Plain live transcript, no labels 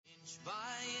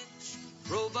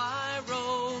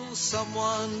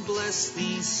someone bless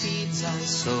these seeds I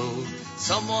sowed.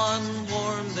 Someone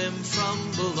warm them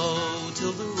from below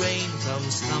till the rain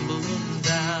comes tumbling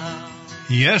down.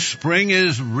 Yes, spring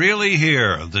is really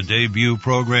here. The debut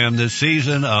program this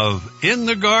season of In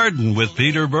the Garden with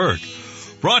Peter Burke.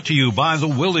 Brought to you by the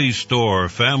Willie's Store,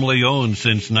 family owned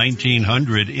since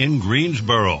 1900 in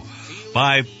Greensboro.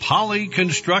 By Poly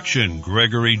Construction,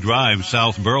 Gregory Drive,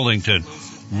 South Burlington.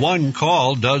 One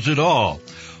call does it all.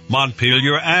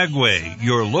 Montpelier Agway,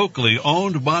 your locally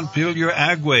owned Montpelier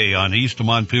Agway on East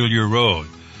Montpelier Road.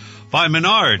 By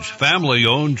Menards,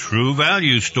 family-owned True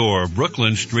Value Store,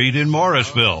 Brooklyn Street in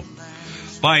Morrisville.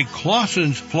 By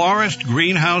Clausen's Florist,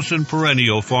 Greenhouse, and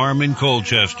Perennial Farm in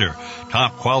Colchester.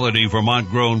 Top quality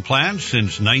Vermont-grown plants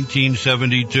since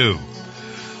 1972.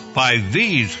 By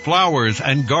These Flowers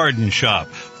and Garden Shop.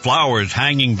 Flowers,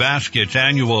 hanging baskets,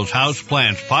 annuals,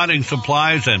 houseplants, potting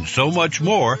supplies, and so much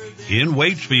more in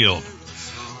Waitsfield.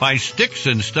 By Sticks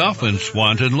and Stuff and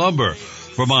Swanton Lumber,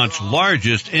 Vermont's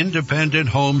largest independent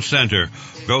home center.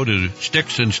 Go to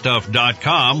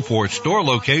sticksandstuff.com for store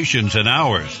locations and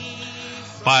hours.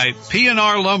 By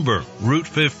P&R Lumber, Route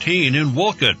 15 in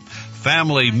Wolcott.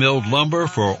 Family milled lumber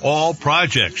for all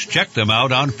projects. Check them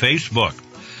out on Facebook.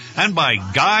 And by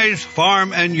Guy's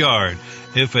Farm and Yard.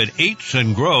 If it eats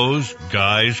and grows,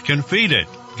 Guys can feed it.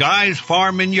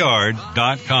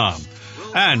 GuysFarmandYard.com.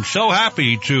 And so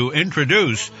happy to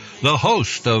introduce the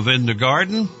host of In the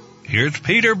Garden. Here's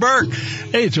Peter Burke.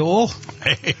 Hey, Joel.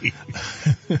 Hey.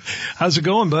 How's it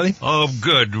going, buddy? Oh,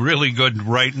 good. Really good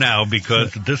right now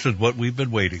because this is what we've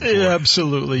been waiting for. Yeah,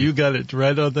 absolutely. You got it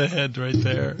right on the head right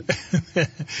there.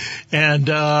 And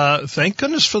thank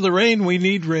goodness for the rain. We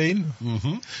need rain.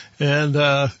 Mm-hmm. And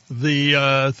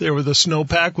the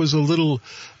snowpack was a little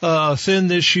thin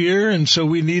this year, and so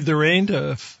we need the rain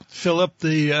to fill up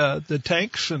the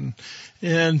tanks and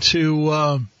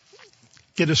to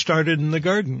get us started in the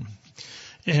garden.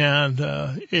 And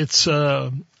it's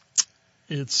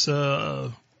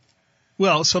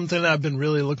something I've been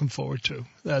really looking forward to,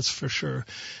 that's for sure.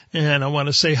 And I want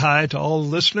to say hi to all the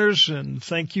listeners and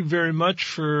thank you very much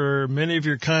for many of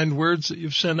your kind words that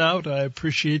you've sent out. I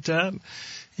appreciate that.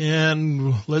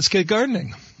 And let's get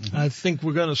gardening. Mm-hmm. I think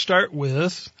we're going to start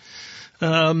with,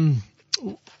 actually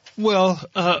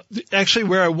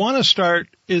where I want to start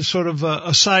is sort of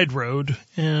a side road.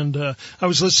 And I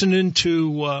was listening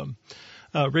to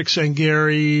Rick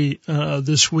Zangari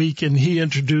this week, and he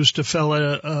introduced a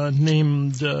fella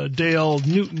named Dale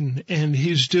Newton, and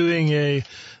he's doing a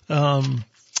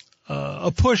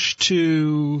push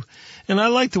to, and I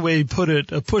like the way he put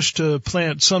it, a push to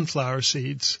plant sunflower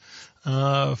seeds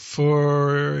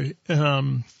for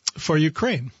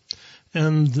Ukraine.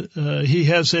 And he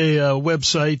has a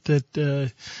website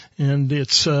that and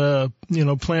it's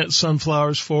plant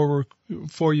sunflowers for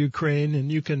Ukraine,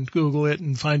 and you can Google it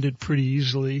and find it pretty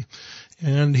easily.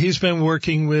 And he's been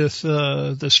working with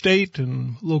the state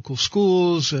and local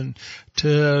schools and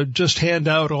to just hand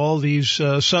out all these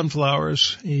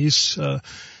sunflowers. He's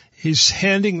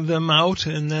handing them out,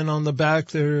 and then on the back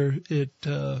there it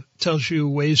tells you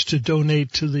ways to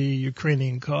donate to the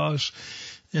Ukrainian cause.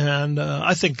 And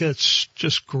I think that's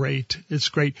just great. It's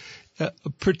great.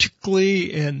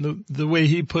 Particularly, and the way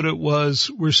he put it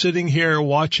was, we're sitting here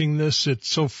watching this. It's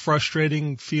so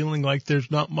frustrating, feeling like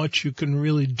there's not much you can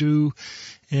really do.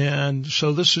 And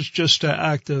so this is just an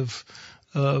act of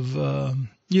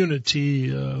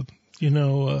unity,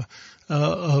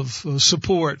 of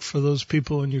support for those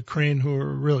people in Ukraine who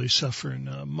are really suffering.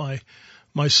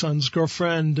 My son's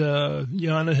girlfriend,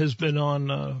 Yana, has been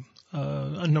on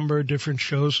a number of different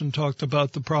shows and talked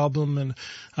about the problem, and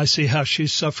I see how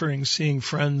she's suffering, seeing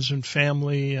friends and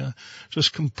family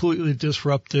just completely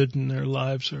disrupted, and their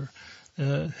lives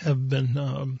have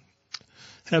been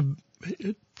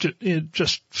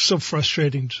just so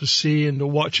frustrating to see, and to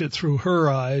watch it through her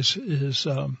eyes is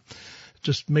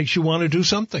just makes you want to do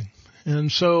something.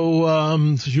 And so,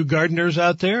 you gardeners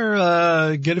out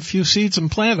there, get a few seeds and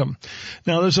plant them.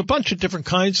 Now, there's a bunch of different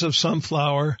kinds of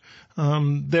sunflower.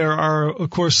 There are, of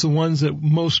course, the ones that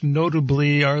most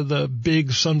notably are the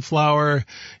big sunflower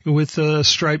with the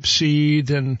striped seed,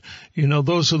 and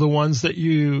those are the ones that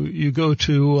you go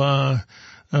to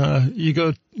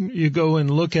you go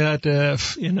and look at,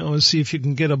 and see if you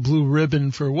can get a blue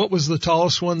ribbon for, what was the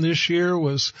tallest one this year?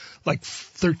 Was like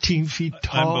 13 feet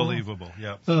tall. Unbelievable.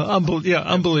 Yeah.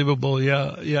 Unbelievable.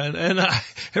 Yeah. And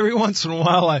every once in a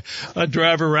while I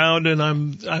drive around and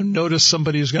I notice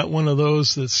somebody's got one of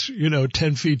those that's,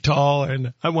 10 feet tall,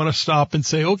 and I want to stop and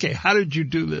say, okay, how did you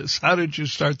do this? How did you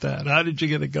start that? How did you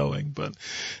get it going? But,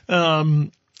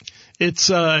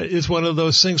 it's one of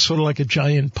those things, sort of like a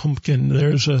giant pumpkin.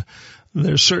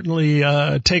 There certainly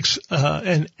takes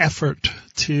an effort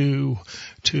to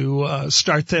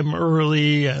start them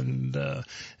early and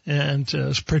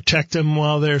protect them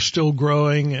while they're still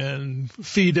growing and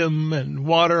feed them and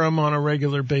water them on a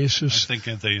regular basis. I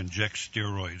think they inject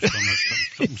steroids.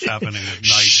 Something's happening at night.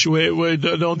 Shh, wait,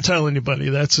 don't tell anybody.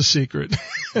 That's a secret.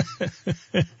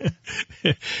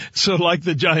 So like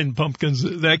the giant pumpkins,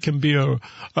 that can be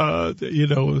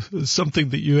something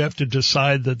that you have to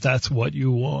decide that that's what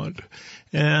you want.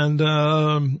 And,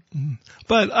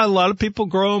 but a lot of people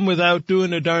grow them without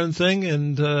doing a darn thing,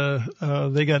 and,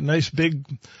 they got nice big,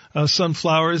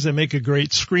 sunflowers. They make a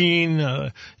great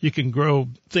screen. You can grow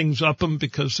things up them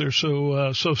because they're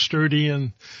so sturdy.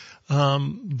 And,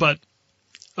 but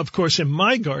of course in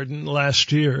my garden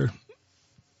last year,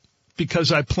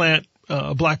 because I plant,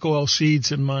 black oil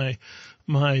seeds in for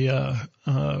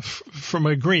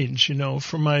my greens,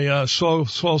 for my,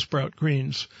 soil sprout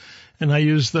greens. And I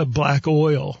use the black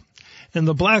oil. And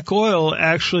the black oil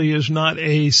actually is not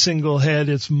a single head,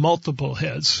 it's multiple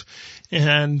heads.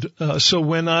 And so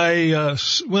when I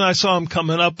saw them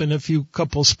coming up in a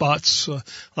couple spots,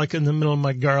 like in the middle of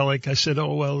my garlic, I said,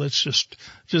 oh well, let's just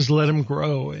let them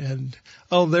grow. And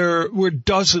there were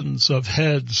dozens of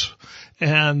heads,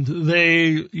 and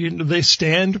they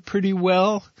stand pretty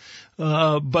well.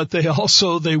 But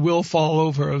they will fall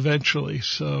over eventually.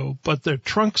 So, but their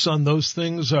trunks on those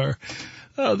things they're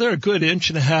a good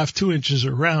 1.5 to 2 inches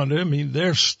around. I mean,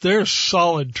 they're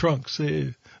solid trunks.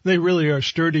 They really are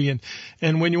sturdy.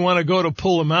 And when you want to go to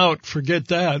pull them out, forget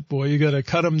that, boy. You got to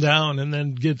cut them down and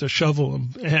then get to shovel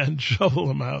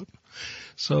them out.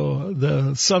 So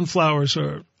the sunflowers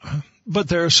but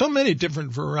there are so many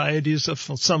different varieties of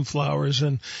sunflowers,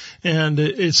 and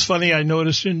it's funny, I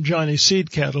noticed in Johnny's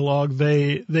seed catalog,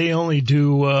 they only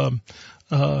do,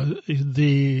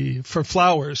 for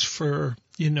flowers for,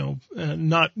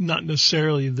 not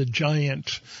necessarily the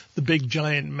big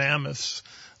giant mammoths,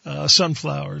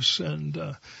 sunflowers.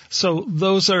 And, so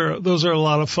those are a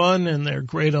lot of fun, and they're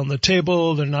great on the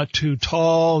table. They're not too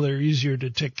tall. They're easier to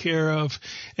take care of.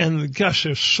 And gosh,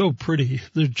 they're so pretty.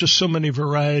 There's just so many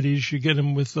varieties. You get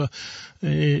them with a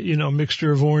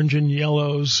mixture of orange and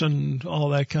yellows and all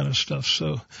that kind of stuff.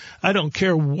 So I don't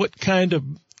care what kind of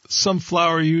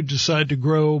sunflower you decide to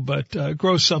grow, but,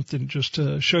 grow something just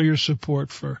to show your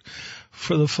support for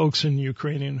the folks in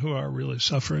Ukraine who are really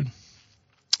suffering.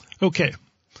 Okay.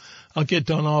 I'll get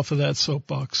done off of that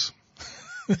soapbox.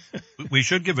 We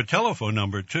should give a telephone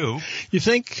number, too. You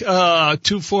think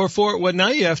 244? Well, now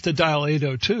you have to dial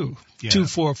 802. Yeah.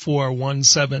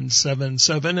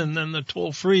 244-1777, and then the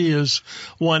toll free is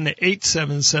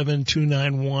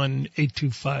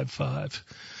 1-877-291-8255.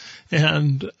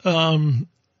 And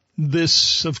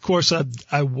this, of course,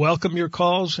 I welcome your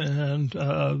calls, and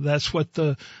that's what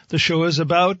the show is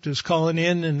about, is calling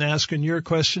in and asking your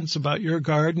questions about your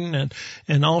garden.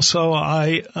 And also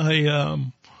I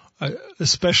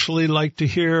especially like to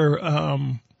hear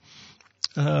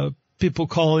people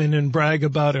call in and brag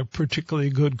about a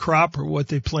particularly good crop or what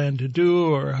they plan to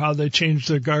do or how they changed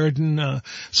their garden.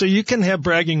 So you can have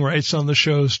bragging rights on the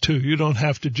shows too. You don't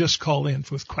have to just call in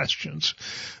with questions.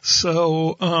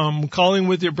 So, calling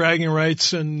with your bragging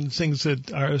rights and things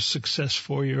that are a success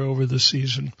for you over the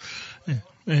season.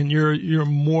 And you're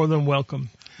more than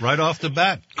welcome. Right off the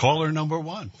bat, caller number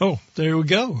 1. Oh, there we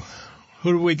go.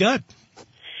 Who do we got?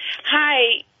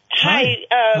 Hi. Hi.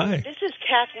 This is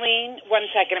Kathleen. 1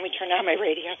 second, let me turn down my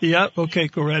radio. Yeah, okay,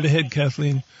 go right ahead,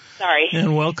 Kathleen. Sorry.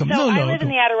 And welcome. So I live in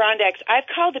the Adirondacks. I've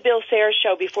called the Bill Sayers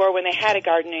show before when they had a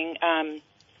gardening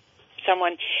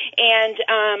someone, and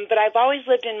but I've always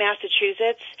lived in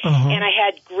Massachusetts, and I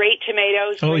had great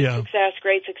tomatoes,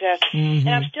 great success, and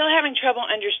I'm still having trouble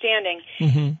understanding.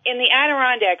 In the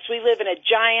Adirondacks, we live in a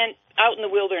giant, out in the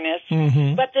wilderness,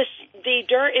 but the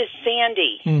dirt is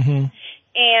sandy.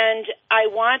 And I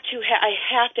have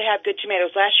to have good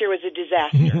tomatoes. Last year was a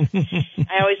disaster.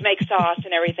 I always make sauce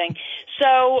and everything.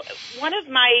 So one of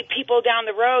my people down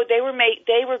the road, they were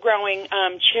growing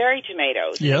cherry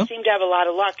tomatoes. Yeah. They seemed to have a lot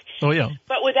of luck. Oh yeah.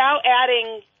 But without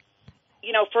adding,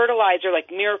 fertilizer like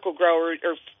Miracle-Gro or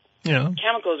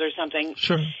chemicals or something.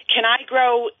 Sure. Can I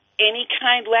grow any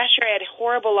kind? Last year I had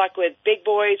horrible luck with big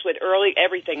boys, with early,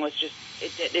 everything was just,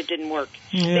 it didn't work.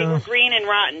 Yeah. They were green and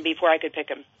rotten before I could pick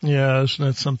them. Yeah, isn't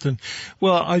that something?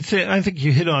 Well, I think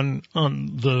you hit on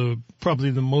the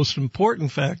probably the most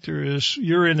important factor is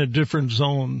you're in a different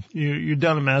zone. You're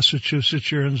down in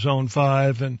Massachusetts, you're in zone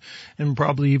 5 and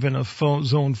probably even a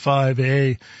zone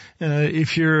 5A.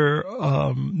 If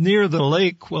you're, near the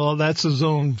lake, well, that's a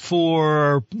zone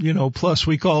 4, plus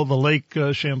we call the Lake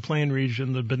Champlain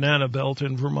region the banana belt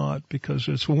in Vermont because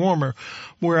it's warmer.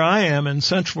 Where I am in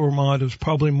central Vermont is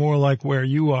probably more like where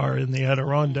you are in the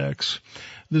Adirondacks.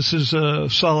 This is a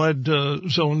solid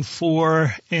zone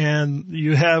 4, and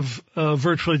you have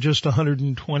virtually just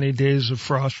 120 days of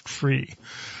frost free.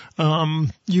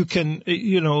 You can,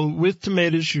 with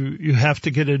tomatoes, you have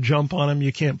to get a jump on them.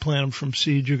 You can't plant them from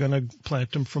seed. You're going to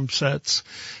plant them from sets.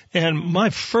 And my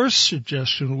first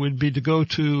suggestion would be to go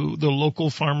to the local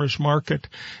farmers market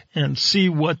and see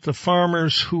what the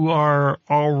farmers who are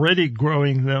already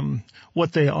growing them,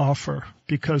 what they offer,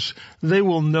 because they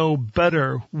will know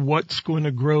better what's going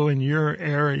to grow in your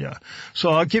area.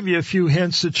 So I'll give you a few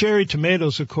hints. The cherry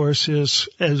tomatoes, of course, is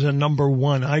a number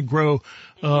 1. I grow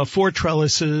 4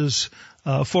 trellises,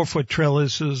 4-foot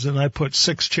trellises, and I put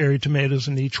 6 cherry tomatoes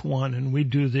in each one. And we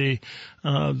do the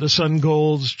Sun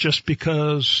Golds just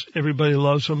because everybody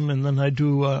loves them, and then I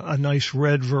do a nice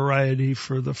red variety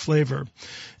for the flavor.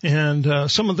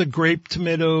 And some of the grape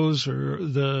tomatoes or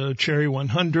the cherry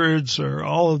 100s or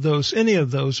all of those, any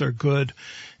of those are good.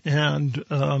 And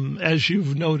as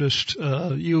you've noticed,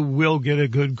 you will get a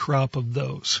good crop of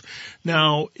those.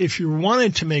 Now, if you're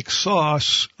wanting to make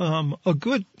sauce, a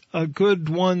good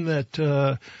one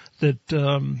that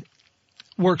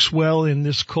works well in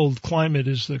this cold climate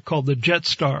is called the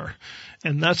Jetstar.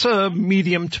 And that's a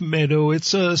medium tomato. It's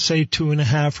say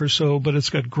 2.5 or so, but it's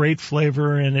got great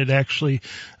flavor, and it actually,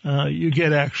 you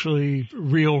get actually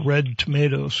real red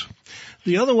tomatoes.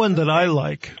 The other one that I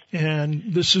like, and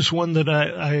this is one that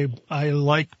I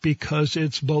like because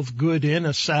it's both good in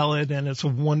a salad and it's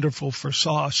wonderful for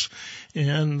sauce.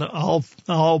 And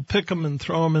I'll pick them and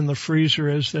throw them in the freezer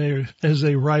as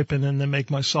they ripen, and then make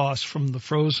my sauce from the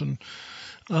frozen.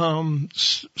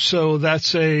 So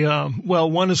that's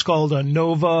one is called a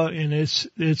Nova, and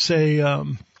it's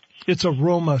a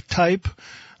Roma type.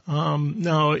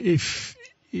 Now if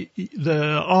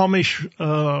the Amish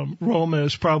Roma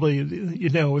is probably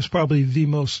the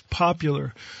most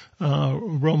popular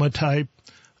Roma type,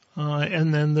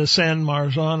 and then the San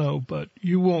Marzano, but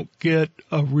you won't get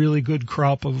a really good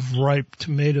crop of ripe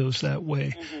tomatoes that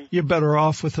way. Mm-hmm. You're better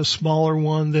off with a smaller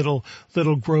one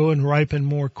that'll grow and ripen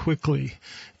more quickly.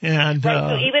 And right,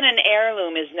 so even an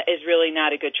heirloom is really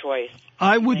not a good choice.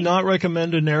 I would not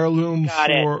recommend an heirloom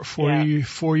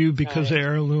for you because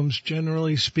heirlooms,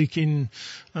 generally speaking,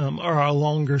 are a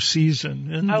longer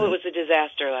season. And it was a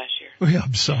disaster last year. Yeah,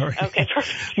 I'm sorry. Okay,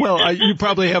 perfect. Well, you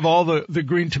probably have all the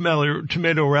green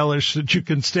tomato relish that you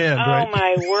can stand, right? Oh,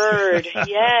 my word.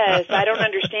 Yes. I don't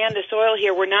understand the soil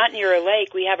here. We're not near a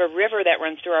lake. We have a river that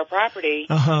runs through our property.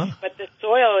 Uh-huh. But the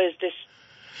soil is this.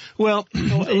 Well,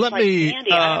 let me I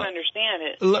don't understand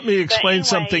it. Let me explain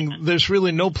something. There's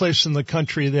really no place in the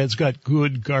country that's got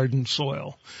good garden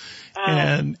soil.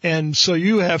 And so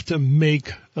you have to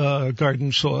make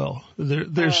garden soil.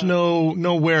 There's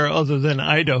nowhere other than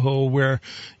Idaho where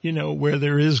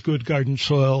there is good garden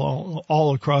soil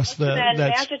all across In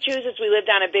Massachusetts, we lived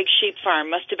on a big sheep farm.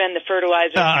 Must have been the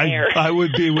fertilizer there. I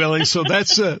would be willing. So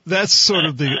that's sort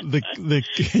of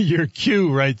your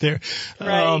cue right there.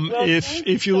 Right.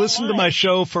 If you listen to my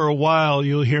show for a while,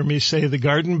 you'll hear me say the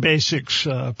garden basics: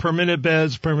 permanent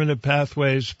beds, permanent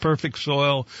pathways, perfect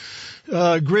soil,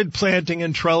 grid planting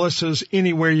and trellises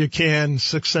anywhere you can,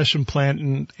 succession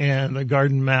planting, and a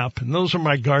garden map. And those are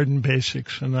my garden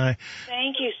basics. And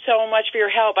thank you so much for your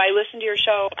help. I listen to your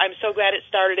show. I'm so glad it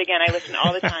started again. I listen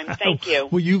all the time. Thank you.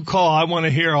 Well, you call. I want to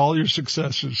hear all your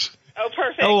successes. Oh,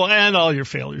 perfect. Oh, and all your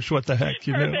failures. What the heck,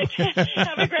 Perfect.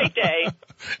 Have a great day.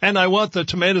 And I want the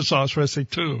tomato sauce recipe,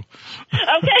 too.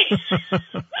 Okay.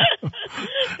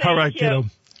 All right, kiddo.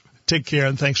 Take care,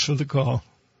 and thanks for the call.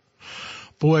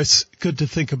 Boy, it's good to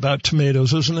think about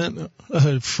tomatoes, isn't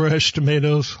it? Fresh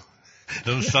tomatoes.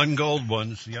 Those Sun Gold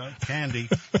ones, yeah, candy.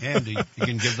 You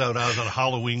can give that out as a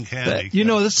Halloween candy.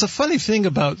 That's the funny thing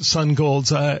about Sun Golds.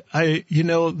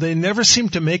 They never seem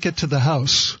to make it to the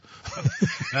house.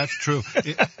 That's true.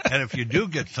 And if you do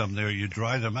get some there, you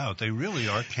dry them out. They really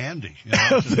are candy.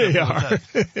 They are.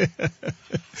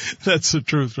 That's the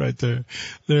truth right there.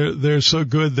 They're so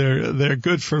good. They're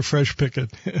good for fresh picking.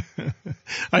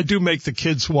 I do make the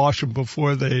kids wash them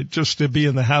before just to be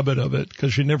in the habit of it,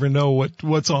 because you never know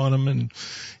what's on them, and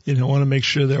want to make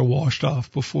sure they're washed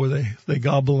off before they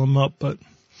gobble them up. But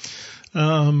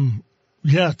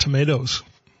tomatoes.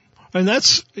 And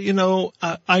that's,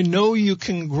 I know you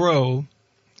can grow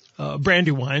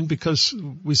Brandywine, because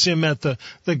we see them at the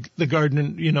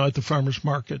garden, at the farmer's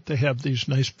market. They have these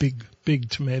nice big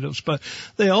tomatoes, but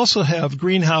they also have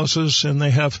greenhouses, and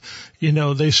they have,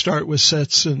 they start with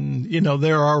sets, and,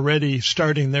 they're already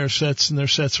starting their sets, and their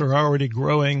sets are already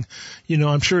growing.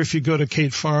 I'm sure if you go to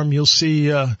Kate Farm, you'll see,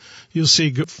 tomato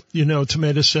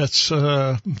sets,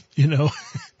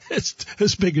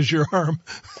 as big as your arm.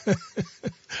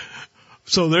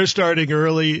 So they're starting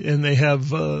early, and they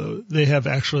have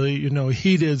actually,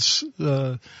 heated,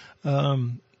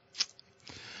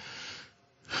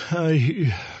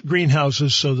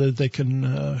 greenhouses so that they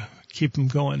can, keep them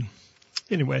going.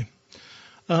 Anyway,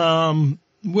 well,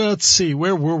 let's see,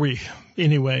 where were we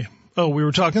anyway? Oh, we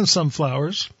were talking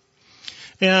sunflowers.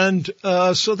 And,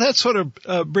 so that sort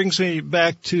of, brings me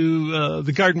back to,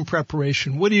 the garden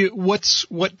preparation. What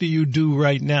do you do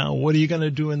right now? What are you going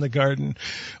to do in the garden?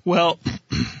 Well,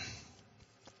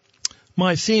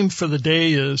 my theme for the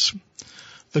day is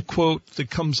the quote that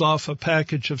comes off a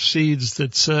package of seeds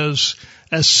that says,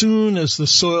 as soon as the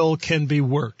soil can be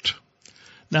worked.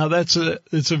 Now it's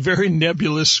a very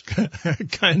nebulous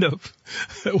kind of,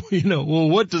 well,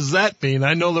 what does that mean?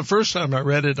 I know the first time I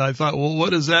read it, I thought, well,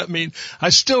 what does that mean? I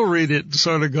still read it and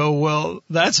sort of go, well,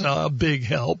 that's a big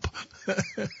help.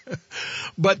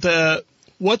 But,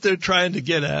 what they're trying to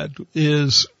get at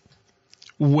is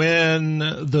when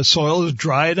the soil is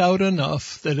dried out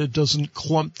enough that it doesn't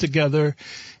clump together.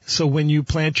 So when you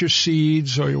plant your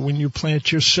seeds or when you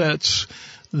plant your sets,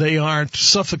 they aren't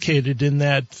suffocated in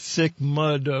that thick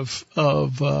mud of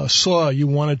soil. You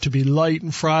want it to be light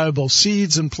and friable.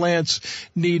 Seeds and plants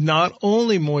need not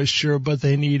only moisture, but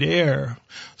they need air.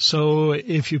 So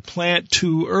if you plant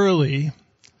too early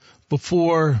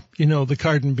before, the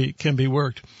garden can be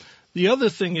worked. The other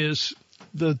thing is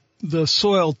the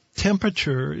soil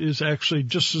temperature is actually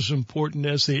just as important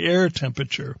as the air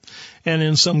temperature. And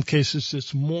in some cases,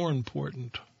 it's more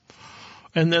important.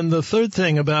 And then the third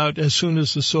thing about as soon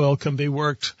as the soil can be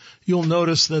worked, you'll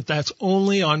notice that that's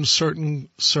only on certain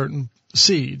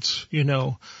seeds,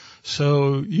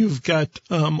 So you've got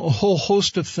a whole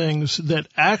host of things that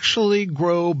actually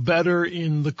grow better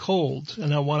in the cold.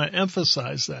 And I want to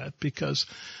emphasize that because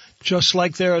just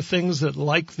like there are things that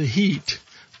like the heat,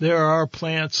 there are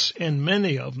plants, and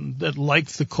many of them, that like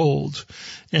the cold.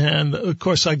 And, of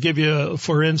course, I give you,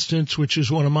 for instance, which is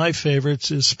one of my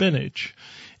favorites, is spinach.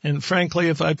 And frankly,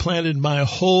 if I planted my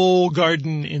whole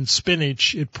garden in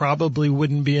spinach, it probably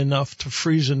wouldn't be enough to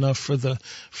freeze enough for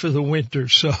the winter.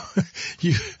 So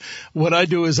what I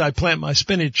do is I plant my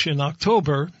spinach in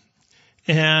October,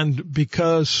 and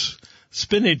because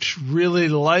spinach really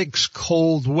likes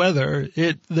cold weather,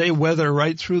 they weather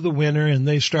right through the winter and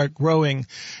they start growing.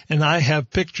 And I have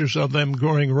pictures of them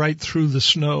growing right through the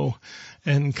snow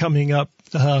and coming up,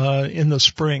 in the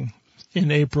spring, in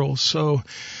April. So,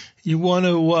 you want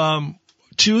to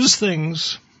choose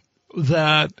things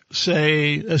that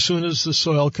say as soon as the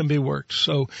soil can be worked.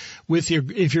 So if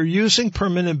you're using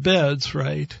permanent beds,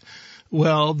 right,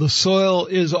 well, the soil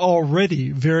is already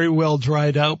very well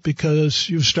dried out because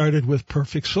you've started with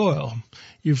perfect soil.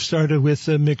 You've started with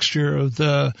a mixture of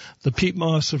the peat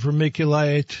moss, the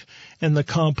vermiculite, and the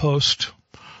compost.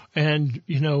 And,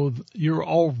 you're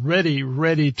already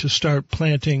ready to start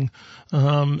planting,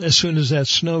 as soon as that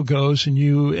snow goes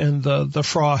and the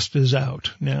frost is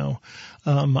out. Now,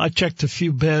 I checked a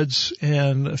few beds,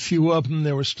 and a few of them,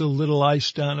 there was still little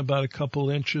ice down about a couple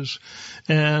inches.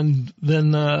 And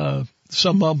then,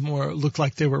 some of them looked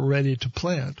like they were ready to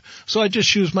plant. So I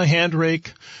just used my hand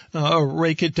rake,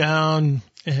 rake it down,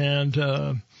 and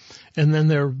then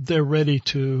they're ready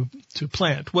to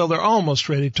plant. Well, they're almost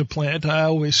ready to plant. I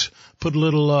always put a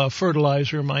little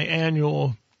fertilizer, my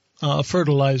annual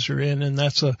fertilizer in, and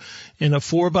that's in a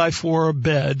 4x4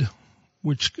 bed,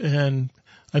 and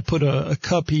I put a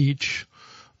cup each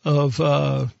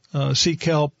of sea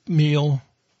kelp meal,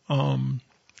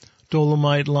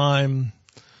 dolomite lime,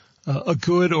 a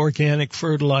good organic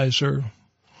fertilizer,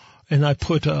 and I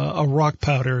put a rock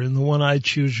powder, and the one I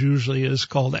choose usually is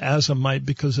called azomite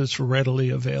because it's readily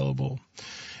available.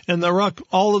 And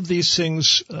all of these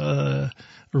things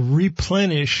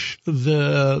replenish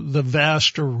the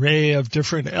vast array of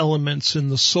different elements in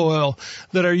the soil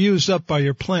that are used up by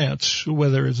your plants,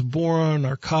 whether it's boron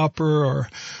or copper or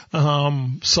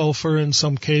sulfur in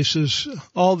some cases.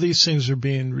 All these things are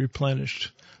being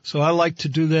replenished. So I like to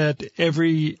do that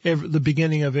the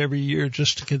beginning of every year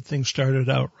just to get things started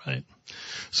out right.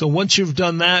 So once you've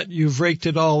done that, you've raked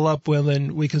it all up, well,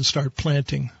 then we can start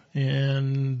planting.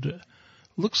 And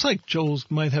looks like Joel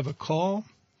might have a call.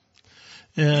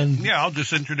 And yeah, I'll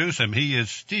just introduce him. He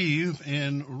is Steve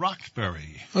in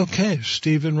Roxbury. Okay,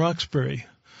 Steve in Roxbury.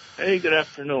 Hey, good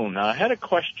afternoon. I had a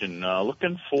question.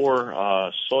 Looking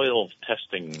for soil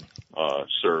testing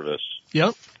service.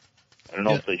 Yep. I don't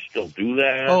know if they still do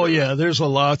that. Oh, yeah. There's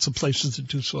lots of places that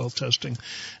do soil testing.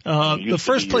 The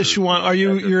first place you want,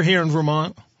 you're here in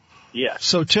Vermont? Yes.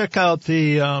 So check out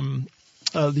the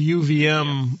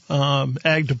UVM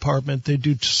ag department. They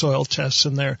do soil tests,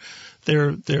 and they're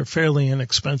fairly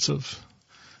inexpensive.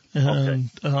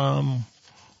 And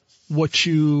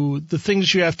the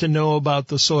things you have to know about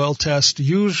the soil test,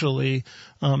 usually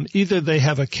either they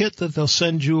have a kit that they'll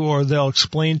send you, or they'll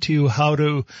explain to you how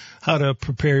to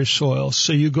prepare your soil.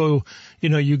 So you go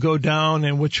down,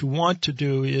 and what you want to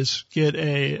do is get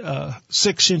a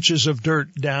 6 inches of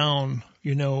dirt down,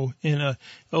 in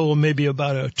maybe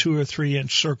about a 2 or 3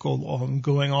 inch circle long,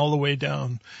 going all the way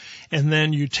down. And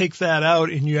then you take that out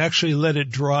and you actually let it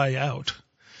dry out.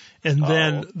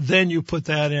 And then you put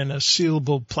that in a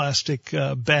sealable plastic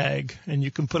bag, and you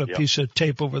can put a piece of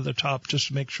tape over the top just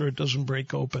to make sure it doesn't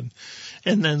break open,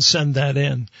 and then send that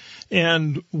in.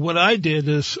 And what I did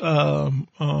is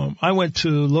I went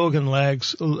to Logan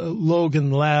Labs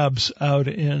out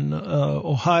in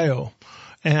Ohio,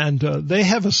 and they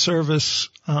have a service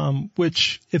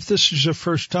which, if this is your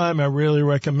first time, I really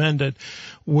recommend it,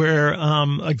 where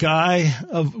a guy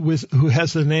who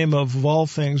has the name of all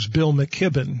things Bill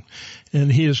McKibben,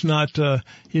 and he is not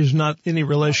any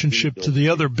relationship to the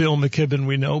other Bill McKibben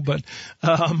we know, but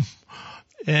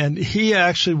and he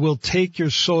actually will take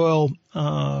your soil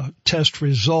test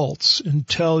results and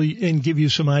give you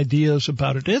some ideas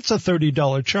about it. It's a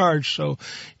 $30 charge, so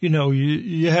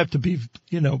you have to be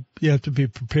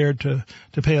prepared to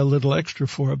pay a little extra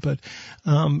for it. But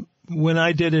when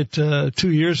I did it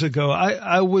 2 years ago,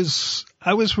 I was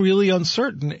really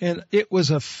uncertain, and it was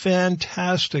a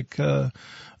fantastic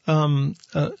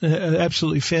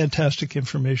absolutely fantastic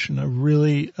information. I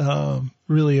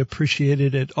really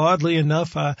appreciated it. Oddly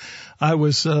enough, I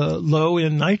was low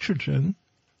in nitrogen.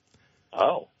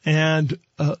 Oh. And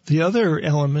the other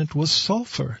element was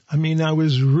sulfur. I mean, I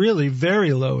was really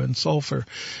very low in sulfur.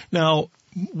 Now,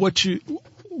 what you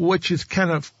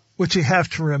have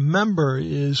to remember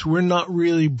is we're not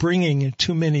really bringing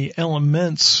too many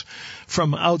elements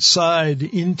from outside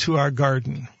into our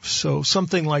garden. So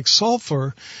something like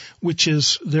sulfur,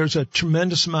 there's a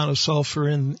tremendous amount of sulfur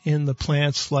in the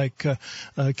plants like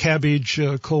cabbage,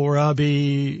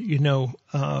 kohlrabi,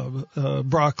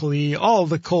 broccoli, all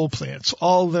the cole plants,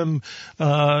 all of them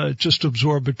just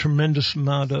absorb a tremendous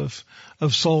amount of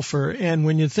sulfur. And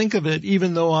when you think of it,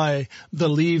 even though the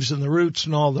leaves and the roots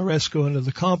and all the rest go into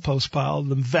the compost pile,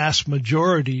 the vast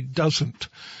majority doesn't.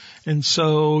 And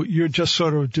so you're just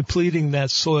sort of depleting that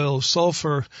soil of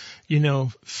sulfur,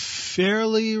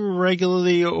 fairly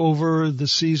regularly over the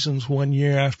seasons, one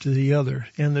year after the other.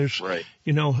 And there's,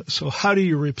 so how do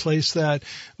you replace that?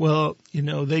 Well,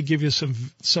 they give you some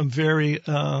very,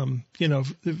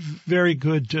 very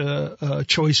good,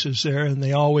 choices there. And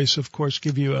they always, of course,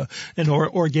 give you an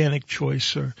organic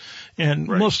choice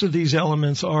most of these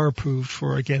elements are approved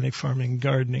for organic farming and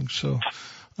gardening. So,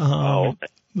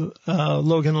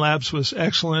 Logan Labs was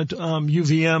excellent.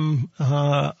 UVM,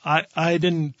 I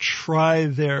didn't try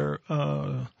their,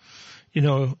 to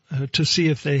see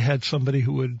if they had somebody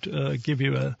who would, give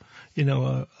you a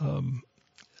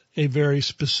very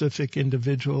specific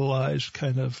individualized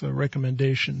kind of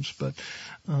recommendations, but,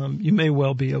 you may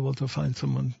well be able to find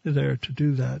someone there to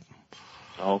do that.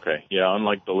 Okay. Yeah.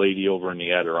 Unlike the lady over in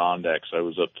the Adirondacks, I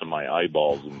was up to my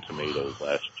eyeballs in tomatoes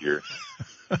last year.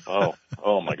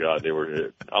 Oh my God, they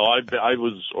were. I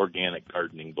was organic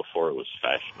gardening before it was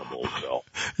fashionable. So.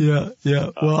 Yeah.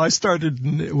 Well, I started.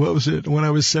 When I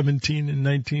was 17 in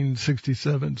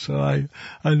 1967. So I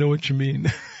know what you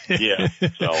mean. Yeah.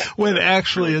 So. When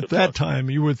actually at that time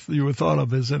you were thought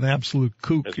of as an absolute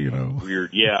kook, Weird.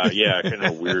 Yeah. Kind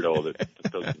of weirdo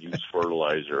that doesn't use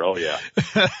fertilizer. Oh yeah.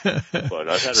 But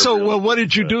I've had. So what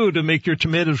did you do to make your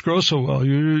tomatoes grow so well?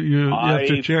 You have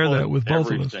to share that with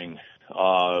both of us.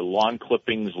 Lawn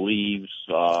clippings, leaves,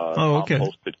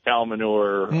 composted cow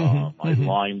manure. I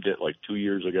limed it like 2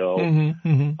 years ago.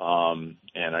 And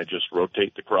I just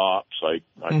rotate the crops. I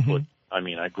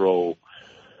grow,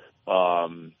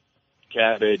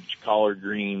 cabbage, collard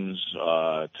greens,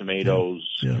 tomatoes,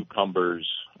 cucumbers.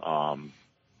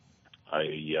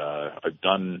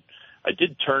 I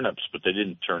did turnips, but they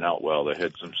didn't turn out well. They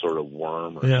had some sort of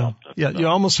worm or something. Yeah, you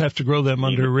almost have to grow them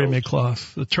under rame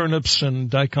cloth. The turnips and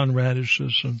daikon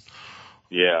radishes and.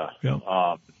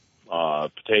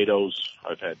 Potatoes.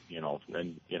 I've had,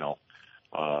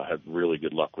 had really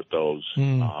good luck with those.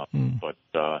 But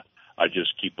I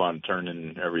just keep on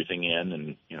turning everything in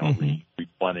and,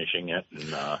 replenishing it.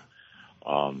 And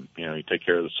you take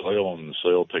care of the soil, and the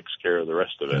soil takes care of the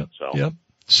rest of it. So. Yep.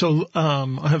 So,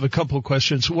 I have a couple of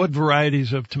questions. What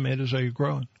varieties of tomatoes are you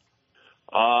growing?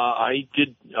 I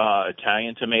did,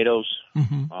 Italian tomatoes.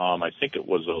 Mm-hmm. I think it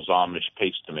was those Amish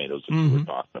paste tomatoes that you were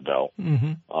talking about.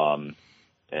 Mm-hmm.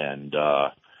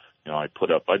 I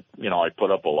put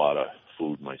up a lot of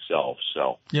food myself.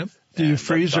 So. Yep. Do you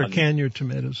freeze or can your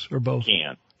tomatoes, or both?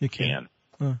 Can. You can.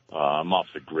 I'm off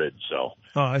the grid, so.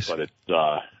 Oh, I see. But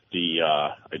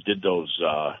I did those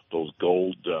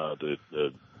gold,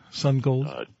 the Sun Gold.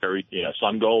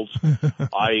 Sun Golds.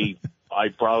 I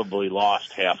probably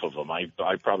lost half of them. I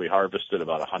probably harvested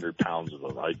about 100 pounds of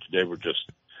them. They were just,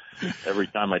 every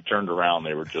time I turned around,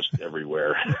 they were just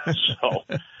everywhere. So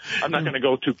I'm not going to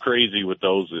go too crazy with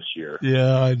those this year.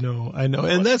 Yeah, I know.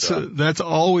 And that's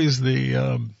always the,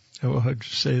 how'd you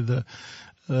say, the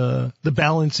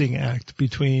balancing act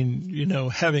between,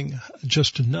 having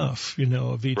just enough,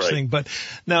 of each thing. But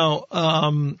now,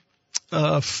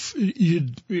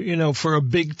 for a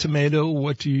big tomato,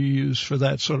 what do you use for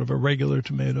that, sort of a regular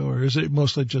tomato, or is it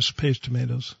mostly just paste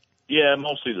tomatoes? Yeah,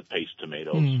 mostly the paste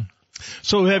tomatoes. Mm.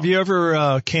 So have you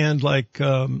ever canned like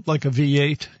a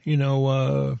V8,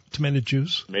 tomato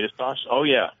juice? Tomato sauce? Oh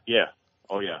yeah.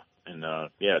 And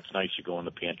it's nice. You go in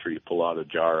the pantry, you pull out a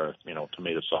jar of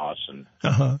tomato sauce, and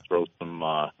throw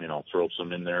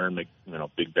some in there, and make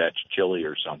big batch chili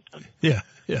or something. Yeah,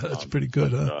 that's pretty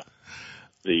good. I'm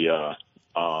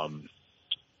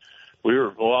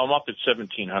up at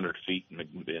 1,700 feet, and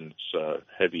it's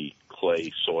heavy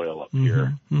clay soil up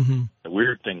here. Mm-hmm. The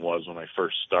weird thing was, when I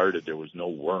first started, there was no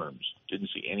worms. Didn't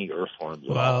see any earthworms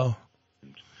at all.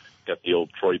 And got the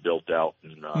old Troy built out,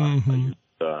 and I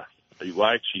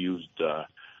actually used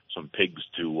some pigs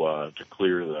to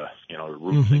clear the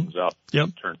root things up,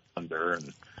 turn under,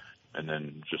 and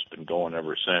then just been going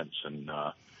ever since. And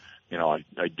I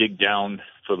dig down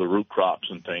for the root crops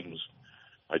and things.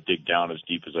 I dig down as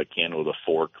deep as I can with a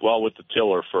fork. Well, with the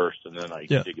tiller first, and then I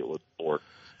dig it with a fork.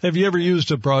 Have you ever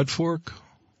used a broad fork?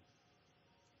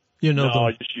 No,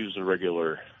 I just use a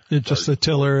regular. It's just a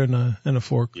tiller and a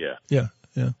fork. Yeah.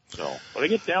 So, but I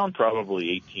get down probably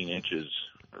 18 inches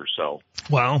or so.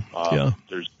 Wow.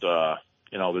 There's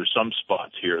some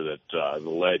spots here that the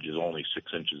ledge is only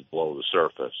 6 inches below the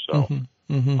surface, so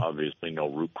obviously no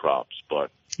root crops, but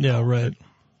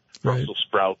Brussels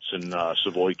sprouts and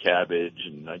Savoy cabbage,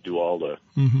 and I do all the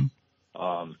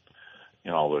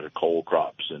the cole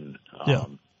crops, and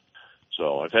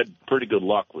so I've had pretty good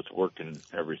luck with working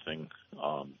everything.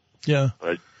 I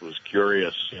was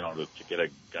curious, to get a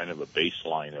kind of a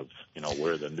baseline of,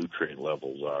 where the nutrient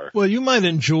levels are. Well, you might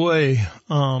enjoy,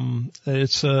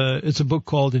 it's a book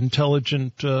called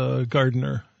Intelligent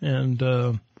Gardener,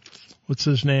 and, what's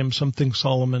his name? Something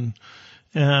Solomon.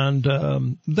 And,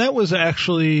 that was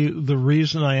actually the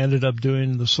reason I ended up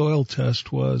doing the soil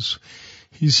test. Was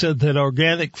he said that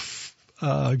organic,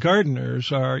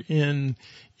 gardeners are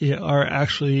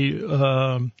actually,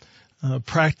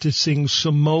 practicing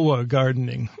Samoa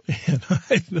gardening, and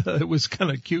it was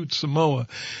kind of cute, Samoa.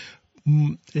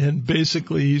 And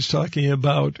basically he's talking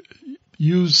about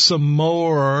use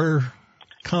Samoa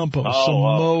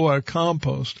compost,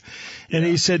 compost. And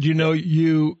he said,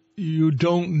 you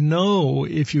don't know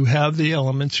if you have the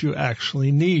elements you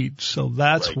actually need. So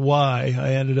that's why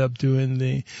I ended up doing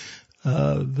the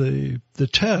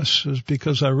test, is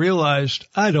because I realized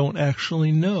I don't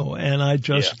actually know, and I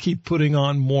just keep putting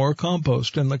on more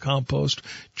compost, and the compost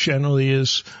generally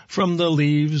is from the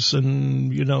leaves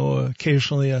and,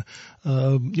 occasionally,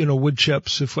 wood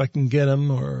chips if I can get them,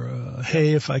 or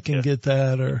hay if I can get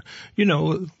that, or,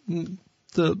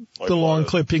 the lawn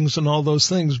clippings and all those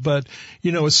things. But,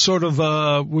 it's sort of,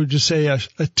 would you say a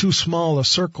too small a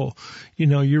circle.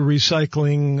 You're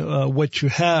recycling, what you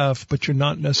have, but you're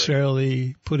not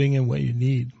necessarily putting in what you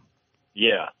need.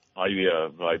 Yeah. I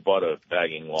bought a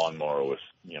bagging lawnmower with,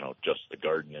 just the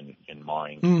garden in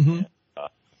mind. Mm-hmm.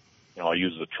 And, I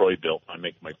use the Troy built. I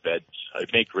make my beds. I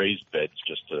make raised beds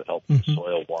just to help the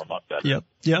soil warm up better.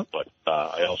 Yep. But,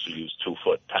 I also use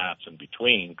 2-foot paths in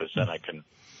between, because then I can,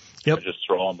 I just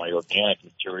throw all my organic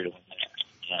material in there,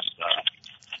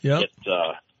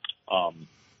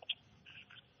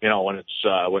 and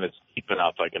when it's deep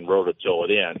enough, I can rototill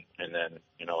it in, and then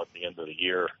at the end of the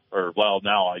year,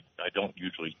 now I don't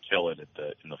usually till it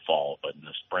in the fall, but in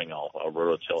the spring I'll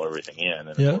rototill everything in,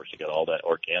 and of course you get all that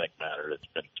organic matter that's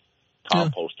been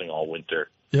composting all winter.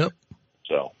 Yep.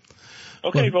 So.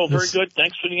 Okay, well, very good.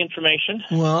 Thanks for the information.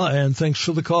 Well, and thanks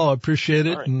for the call. I appreciate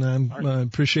it, and I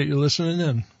appreciate you listening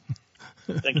in.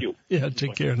 Thank you.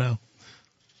 Take care now.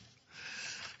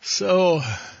 So,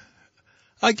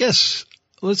 I guess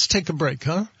let's take a break,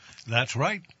 huh? That's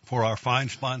right, for our fine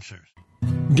sponsors.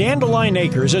 Dandelion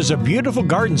Acres is a beautiful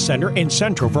garden center in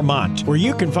central Vermont where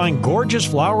you can find gorgeous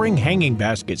flowering hanging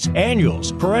baskets,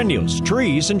 annuals, perennials,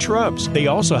 trees, and shrubs. They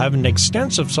also have an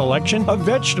extensive selection of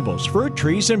vegetables, fruit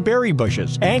trees, and berry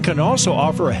bushes, and can also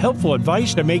offer helpful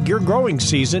advice to make your growing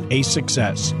season a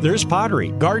success. There's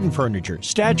pottery, garden furniture,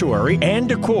 statuary, and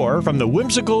decor from the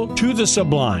whimsical to the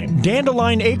sublime.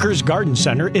 Dandelion Acres Garden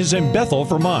Center is in Bethel,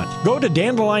 Vermont. Go to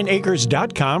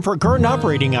dandelionacres.com for current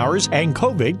operating hours and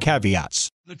COVID caveats.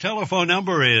 The telephone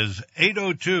number is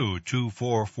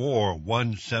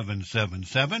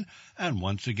 802-244-1777. And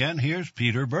once again, here's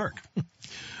Peter Burke.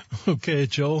 Okay,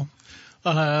 Joel.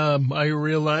 I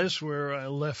realized where I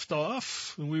left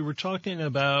off. We were talking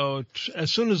about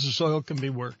as soon as the soil can be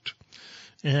worked.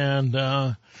 And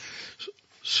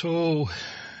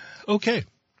okay,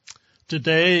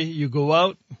 today you go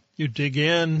out, you dig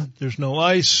in, there's no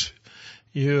ice.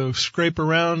 You scrape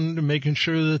around, making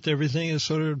sure that everything is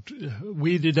sort of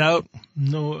weeded out,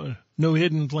 no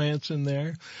hidden plants in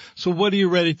there. So what are you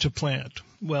ready to plant?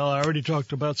 Well, I already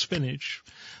talked about spinach,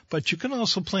 but you can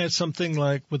also plant something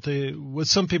like what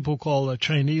some people call a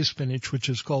Chinese spinach, which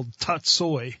is called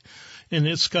tatsoi. And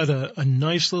it's got a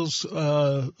nice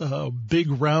little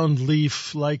big round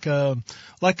leaf like a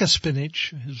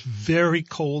spinach. It's very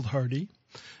cold hardy.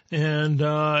 And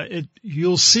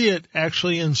you'll see it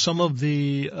actually in some of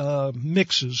the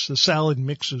mixes, the salad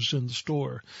mixes in the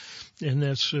store. And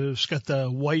it's got the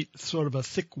white, sort of a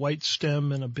thick white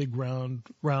stem and a big round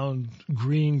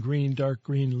dark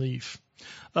green leaf.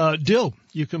 Dill.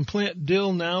 You can plant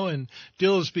dill now, and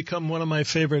dill has become one of my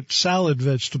favorite salad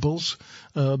vegetables,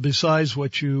 besides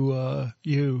what you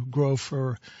grow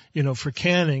for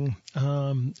canning.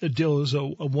 Dill is a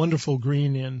wonderful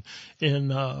green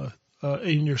in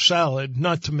your salad.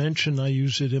 Not to mention I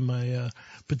use it in my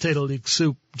potato leek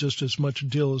soup, just as much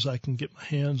dill as I can get my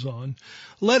hands on.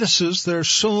 Lettuces, there are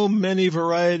so many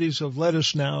varieties of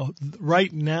lettuce now.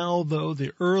 Right now, though,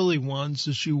 the early ones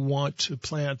is you want to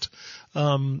plant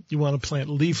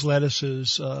leaf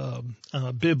lettuces,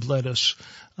 bib lettuce.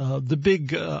 The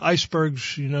big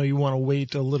icebergs, you want to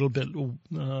wait a little bit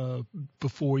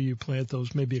before you plant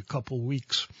those, maybe a couple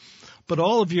weeks. But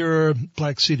all of your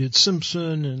black-seeded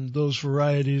Simpson and those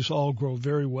varieties all grow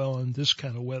very well in this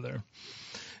kind of weather.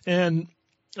 And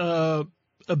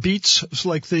beets, it's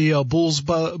like the bull's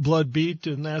blood beet,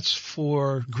 and that's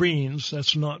for greens.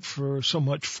 That's not so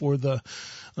much for the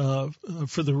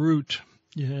root.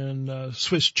 And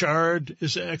Swiss chard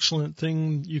is an excellent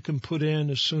thing you can put in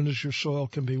as soon as your soil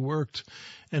can be worked.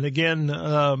 And again,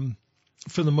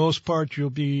 for the most part,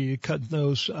 you'll be cutting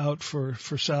those out for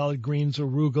salad greens,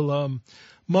 arugula,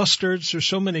 mustards. There's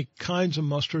so many kinds of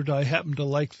mustard. I happen to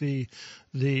like the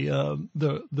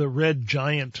red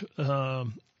giant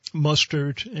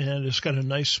mustard, and it's got a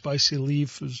nice spicy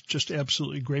leaf. It's just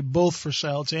absolutely great, both for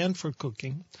salads and for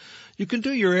cooking. You can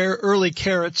do your early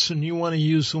carrots, and you want to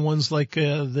use the ones like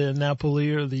the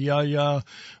Napoli or the Yaya,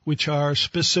 which are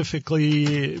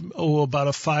specifically about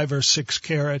a 5 or 6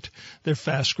 carat. They're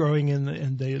fast growing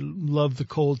and they love the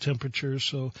cold temperatures,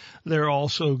 so they're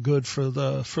also good for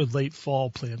late fall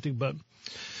planting. But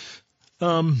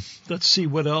let's see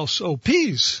what else. Oh,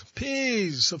 peas,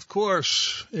 of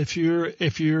course. If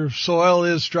your soil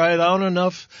is dried out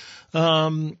enough,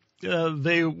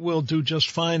 they will do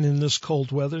just fine in this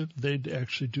cold weather. They'd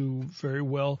actually do very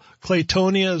well.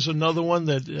 Claytonia is another one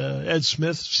that Ed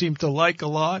Smith seemed to like a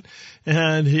lot,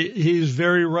 and he's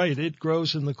very right. It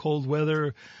grows in the cold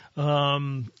weather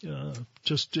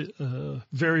just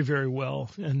very, very well.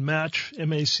 And Match,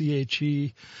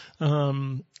 M-A-C-H-E,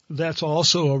 that's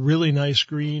also a really nice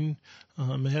green.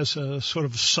 It has a sort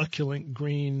of succulent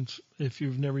green if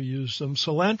you've never used them.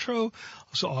 Cilantro,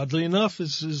 so oddly enough,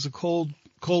 is a cold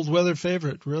weather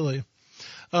favorite, really.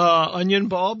 Onion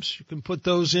bulbs, you can put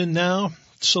those in now.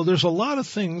 So there's a lot of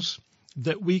things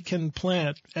that we can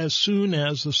plant as soon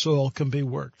as the soil can be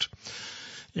worked.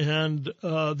 And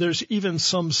there's even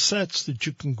some sets that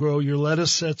you can grow. Your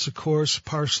lettuce sets, of course,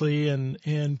 parsley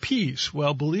and peas.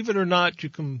 Well, believe it or not, you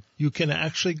can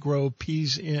actually grow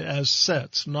peas as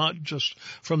sets, not just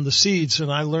from the seeds.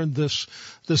 And I learned this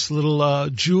little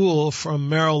jewel from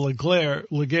Merrill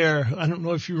Laguerre. I don't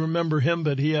know if you remember him,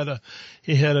 but he had a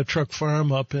truck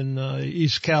farm up in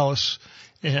East Calais.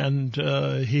 And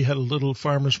he had a little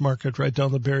farmer's market right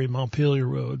down the Barry Montpelier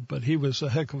Road, but he was a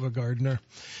heck of a gardener.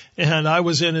 And I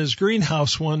was in his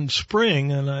greenhouse one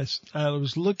spring, and I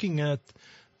was looking at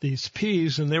these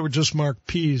peas, and they were just marked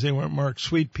peas. They weren't marked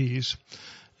sweet peas.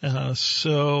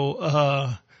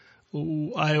 So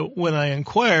when I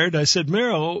inquired, I said,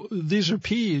 Merrill, these are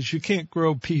peas. You can't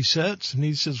grow pea sets. And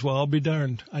he says, well, I'll be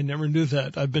darned. I never knew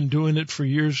that. I've been doing it for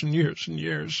years and years and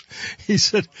years. He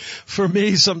said, for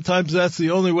me, sometimes that's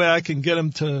the only way I can get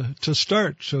them to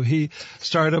start. So he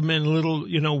started them in little,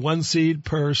 one seed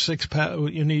per 6-pack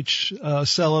in each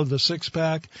cell of the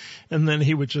 6-pack. And then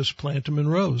he would just plant them in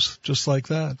rows, just like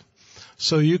that.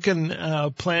 So you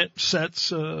can plant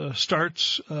sets,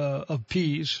 starts of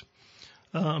peas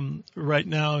right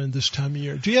now in this time of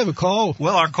year. Do you have a call?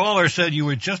 Well, our caller said you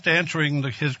were just answering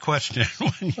his question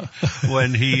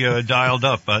when he dialed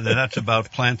up. That's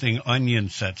about planting onion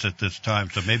sets at this time.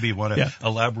 So maybe you want to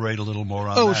elaborate a little more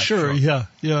on that. Oh, sure. Yeah.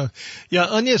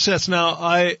 Onion sets. Now,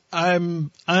 I'm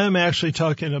actually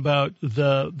talking about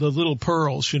the little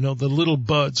pearls, the little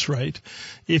buds, right?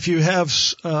 If you have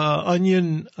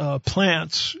onion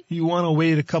plants, you want to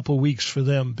wait a couple weeks for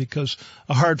them because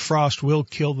a hard frost will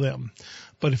kill them.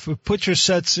 But if you put your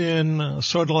sets in,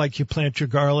 sort of like you plant your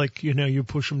garlic, you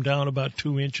push them down about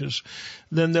 2 inches,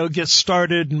 then they'll get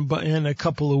started, and in a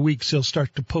couple of weeks they'll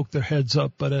start to poke their heads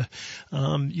up. But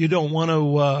you don't want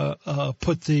to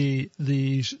put the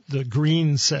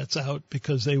green sets out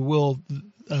because they will.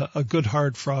 A good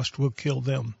hard frost will kill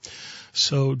them.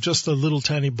 So just the little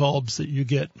tiny bulbs that you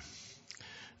get.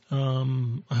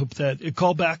 I hope that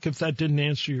call back if that didn't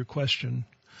answer your question.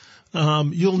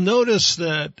 You'll notice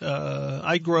that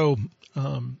I grow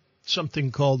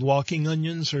something called walking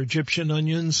onions or Egyptian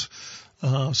onions.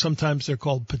 Sometimes they're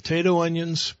called potato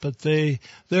onions, but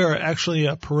they're actually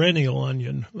a perennial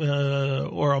onion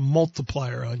or a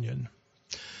multiplier onion.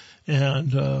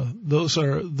 And those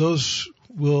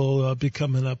will be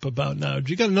coming up about now.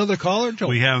 Do you got another caller,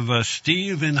 Joel? We have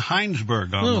Steve in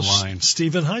Heinsberg on the line.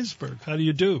 Steve in Heinsberg. How do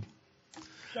you do?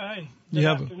 Hi. Good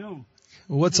afternoon.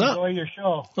 What's up? Enjoy your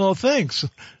show. Oh, thanks.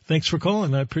 Thanks for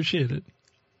calling. I appreciate it.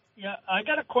 Yeah, I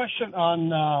got a question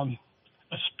on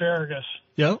asparagus.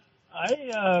 Yeah.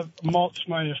 I mulched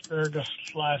my asparagus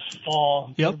last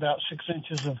fall. Yep. Put about 6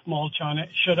 inches of mulch on it.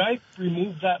 Should I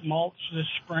remove that mulch this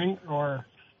spring, or?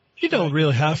 You don't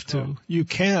really have to. You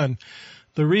can.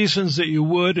 The reasons that you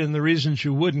would and the reasons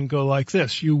you wouldn't go like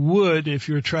this. You would if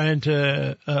you're trying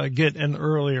to get an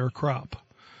earlier crop.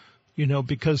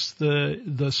 Because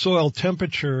the soil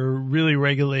temperature really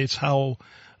regulates how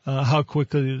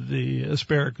quickly the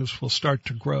asparagus will start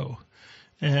to grow.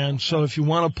 And so if you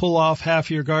want to pull off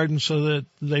half your garden so that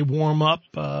they warm up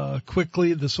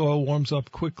quickly, the soil warms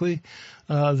up quickly,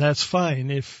 that's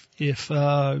fine. If you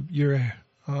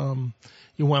want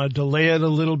to delay it a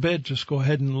little bit, just go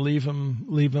ahead and leave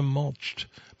them mulched.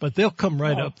 But they'll come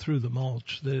right up through the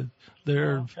mulch.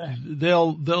 They'll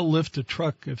lift a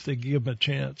truck if they give them a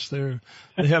chance. They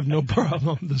have no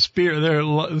problem. The spear,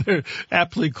 they're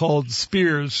aptly called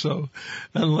spears. So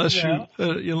unless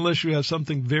you have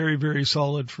something very, very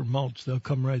solid for mulch, they'll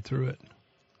come right through it.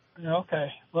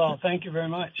 Okay. Well, thank you very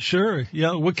much. Sure.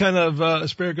 Yeah. What kind of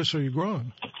asparagus are you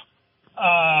growing?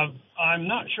 I'm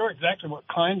not sure exactly what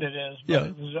kind it is,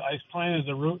 but I planted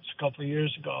the roots a couple of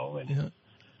years ago. And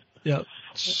Yeah.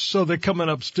 So they're coming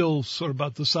up still sort of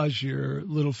about the size of your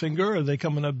little finger, or are they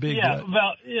coming up big? Yeah,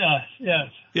 yes.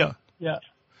 Yeah.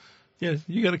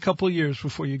 You got a couple of years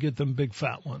before you get them big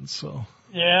fat ones, so.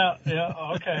 Yeah,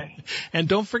 okay. And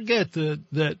don't forget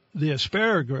that the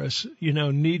asparagus,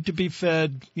 need to be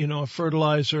fed, a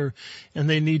fertilizer, and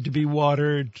they need to be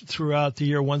watered throughout the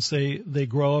year once they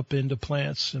grow up into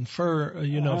plants and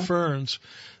ferns,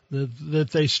 that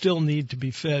they still need to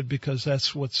be fed because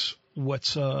that's what's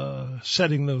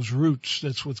setting those roots.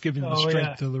 That's what's giving the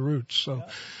strength to the roots. So,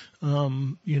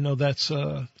 that's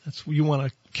you want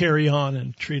to carry on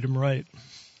and treat them right.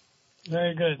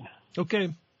 Very good.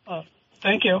 Okay.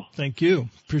 Thank you. Thank you.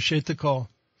 Appreciate the call.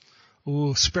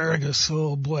 Oh, asparagus.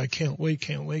 Oh boy, I can't wait.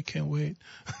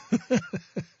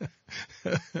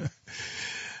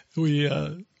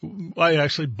 I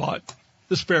actually bought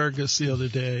asparagus the other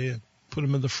day and put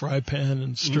them in the fry pan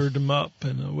and stirred them up,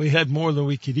 and we had more than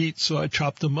we could eat, so I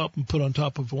chopped them up and put on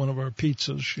top of one of our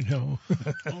pizzas,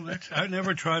 I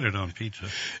never tried it on pizza.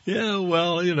 Yeah,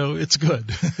 well, it's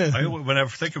good. When I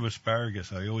think of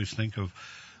asparagus, I always think of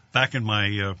back in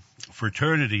my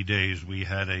fraternity days, we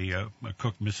had a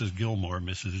cook, Mrs. Gilmore,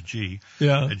 Mrs. G.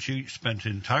 Yeah. And she spent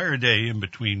an entire day in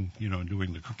between,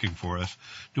 doing the cooking for us,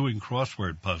 doing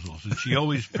crossword puzzles. And she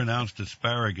always pronounced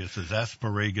asparagus as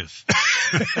asparagus.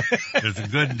 It's a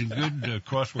good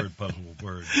crossword puzzle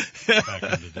word back in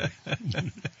the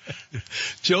day.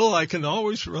 Joel, I can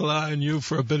always rely on you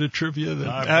for a bit of trivia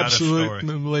that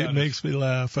absolutely makes me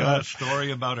laugh. Got a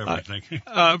story about everything.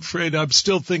 I'm afraid I'm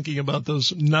still thinking about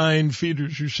those 9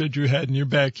 feeders you said you had in your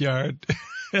backyard.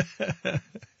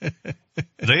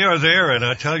 They are there, and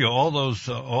I tell you, all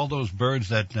those birds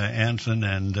that Anson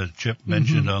and Chip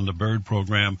mentioned on the bird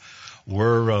program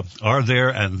are there,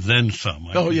 and then some.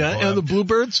 And the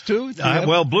bluebirds too.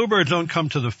 Well, bluebirds don't come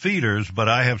to the feeders, but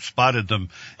I have spotted them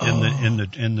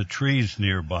in the trees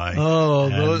nearby.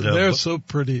 They're so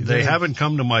pretty. They haven't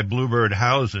come to my bluebird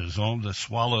houses. All the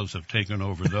swallows have taken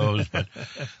over those. But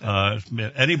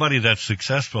anybody that's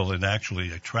successful in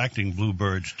actually attracting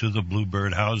bluebirds to the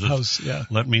bluebird houses,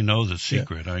 let me know the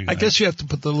secret. Yeah. I guess you have to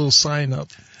put the little sign up.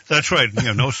 That's right.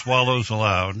 No swallows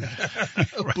allowed.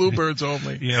 Bluebirds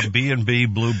only. Yeah, B&B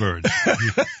bluebirds.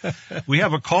 We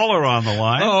have a caller on the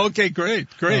line. Oh, okay, great.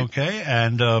 Okay,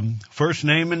 and first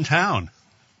name in town.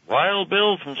 Wild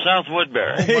Bill from South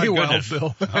Woodbury. Hey, Wild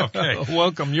Bill. Okay.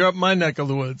 Welcome. You're up my neck of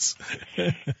the woods.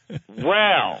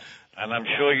 Well, and I'm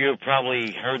sure you've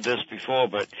probably heard this before,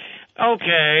 but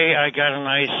okay, I got a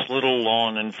nice little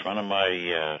lawn in front of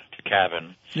my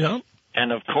cabin. Yeah.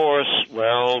 And, of course,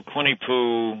 Quinny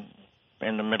Pooh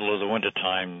in the middle of the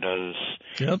wintertime does,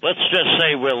 let's just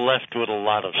say we're left with a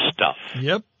lot of stuff.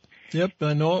 Yep,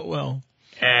 I know it well.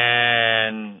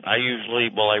 And I usually,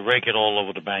 I rake it all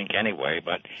over the bank anyway,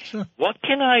 but sure. what's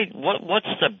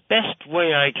the best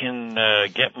way I can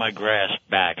get my grass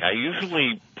back? I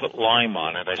usually put lime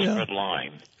on it. I spread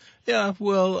lime. Yeah,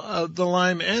 the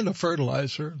lime and a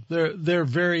fertilizer, they're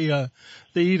very,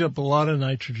 they eat up a lot of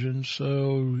nitrogen.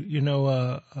 So,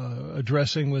 a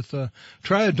dressing with,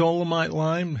 try a dolomite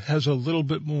lime, has a little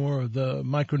bit more of the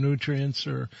micronutrients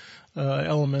or,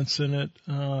 elements in it.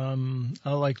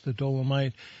 I like the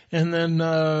dolomite. And then,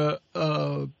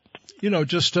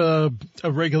 just a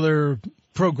regular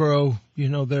ProGrow,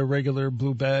 their regular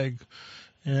blue bag.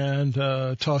 And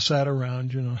toss that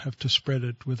around. Have to spread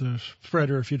it with a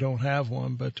spreader if you don't have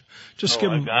one, but just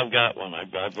give them. I've got one. I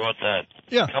brought that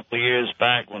a couple of years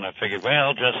back when I figured,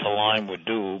 just the lime would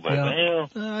do. But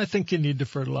I think you need to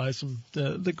fertilize them.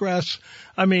 The grass.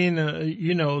 I mean,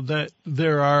 that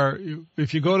there are.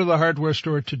 If you go to the hardware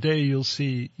store today, you'll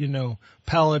see,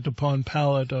 pallet upon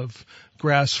pallet of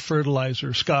grass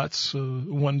fertilizer, Scott's,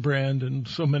 one brand, and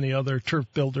so many other, Turf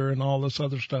Builder and all this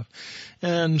other stuff.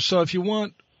 And so if you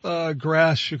want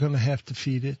grass, you're going to have to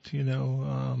feed it,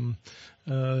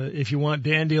 if you want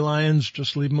dandelions,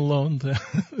 just leave them alone.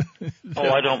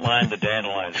 I don't mind the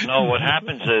dandelions. No, what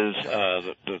happens is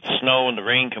the snow and the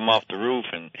rain come off the roof,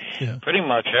 and pretty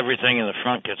much everything in the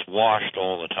front gets washed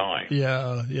all the time.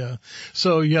 Yeah.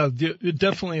 So,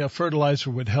 definitely a fertilizer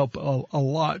would help a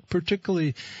lot,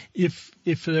 particularly if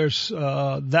there's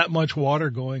that much water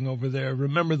going over there.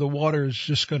 Remember, the water is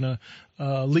just going to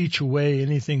leach away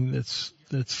anything that's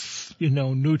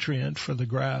nutrient for the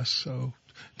grass. So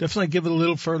definitely give it a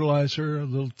little fertilizer, a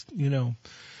little,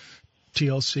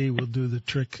 TLC will do the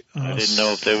trick. I didn't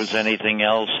know if there was anything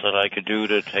else that I could do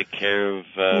to take care of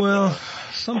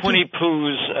Quinny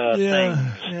Pooh's things.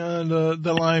 Yeah,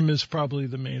 the lime is probably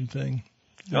the main thing.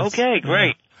 Okay,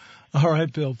 great. All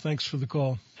right, Bill. Thanks for the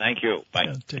call. Thank you. Bye.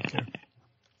 Yeah, take care.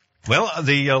 Well,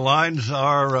 the lines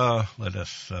are, let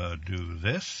us do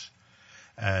this,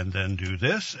 and then do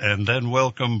this, and then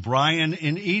welcome Brian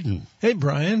in Eden. Hey,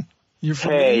 Brian. You're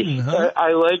from Eden, huh?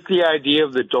 I like the idea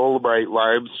of the dolomite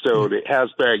limestone. It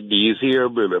has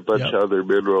magnesium and a bunch of other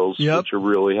minerals, which are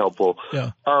really helpful.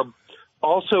 Yeah.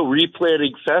 Also,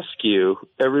 replanting fescue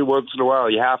every once in a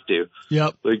while. You have to.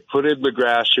 Yep. Like, put in the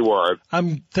grass you want.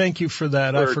 Thank you for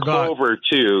that. I forgot. Clover,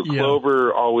 too. Yeah.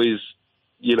 Clover always,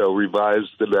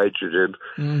 revives the nitrogen.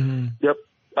 Mm-hmm. Yep.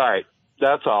 All right.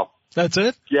 That's all. That's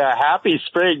it? Yeah, happy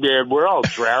spring, man. We're all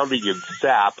drowning in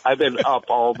sap. I've been up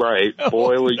all night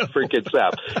boiling freaking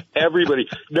sap. Everybody,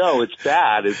 no, it's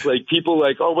bad. It's like people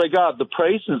like, oh my God, the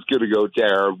price is going to go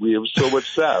down. We have so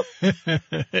much sap. I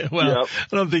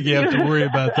don't think you have to worry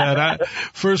about that.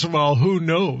 First of all, who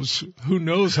knows? Who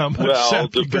knows how much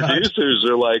sap you got? Well, the producers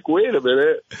are like, wait a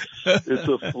minute. It's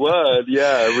a flood.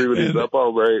 Yeah, everybody's up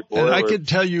all night boiling. And I can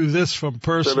tell you this from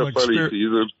personal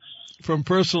experience. From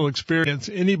personal experience,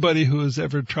 anybody who has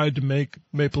ever tried to make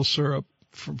maple syrup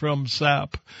from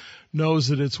sap knows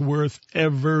that it's worth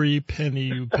every penny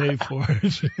you pay for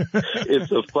it.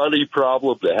 It's a funny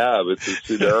problem to have. It's a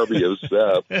tsunami of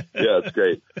sap. Yeah, it's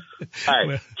great. All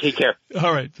right, take care.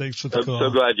 All right, thanks for the call. I'm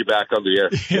so glad you're back on the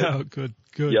air. Yeah, good.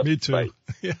 Yep, me too. Bye.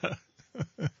 Yeah.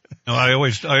 No, I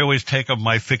always take up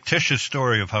my fictitious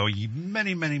story of how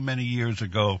many years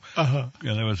ago,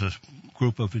 there was a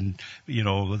group of,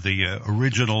 the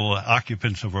original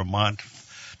occupants of Vermont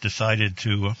decided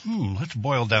to, let's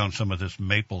boil down some of this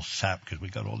maple sap because we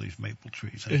got all these maple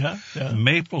trees.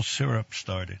 Maple syrup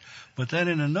started. But then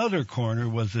in another corner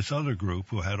was this other group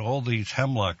who had all these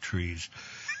hemlock trees.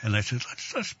 And I said,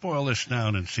 let's boil this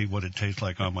down and see what it tastes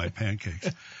like on my pancakes.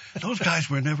 Those guys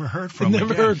were never heard from again.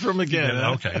 Never heard from again.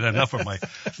 Yeah, okay, enough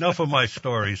of my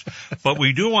stories. But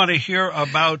we do want to hear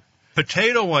about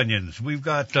potato onions. We've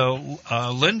got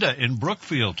Linda in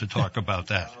Brookfield to talk about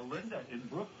that.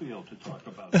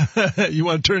 You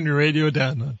want to turn your radio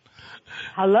down, huh?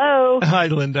 Hello. Hi,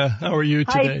 Linda. How are you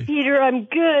today? Hi, Peter. I'm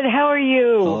good. How are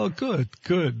you? Oh, good.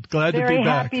 Glad to be back. Very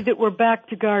happy that we're back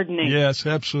to gardening. Yes,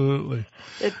 absolutely.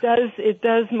 It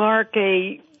does mark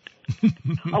a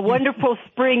wonderful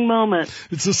spring moment.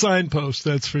 It's a signpost,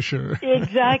 that's for sure.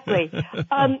 Exactly.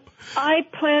 I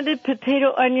planted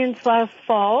potato onions last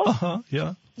fall.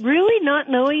 Yeah. Really not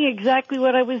knowing exactly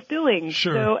what I was doing.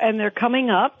 Sure. And they're coming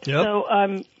up. Yep. So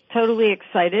I'm totally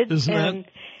excited. Isn't that?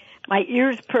 My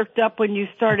ears perked up when you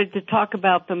started to talk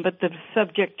about them, but the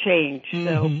subject changed.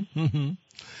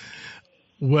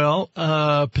 Well,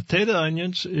 potato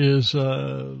onions is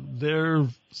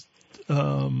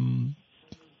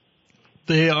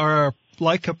they are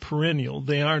like a perennial.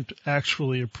 They aren't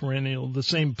actually a perennial. The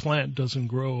same plant doesn't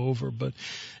grow over, but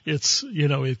it's,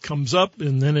 it comes up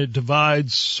and then it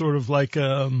divides sort of like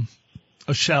a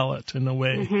shallot in a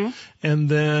way. And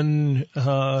then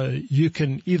you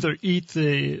can either eat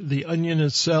the onion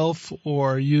itself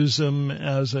or use them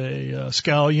as a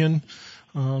scallion.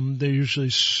 They're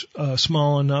usually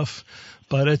small enough.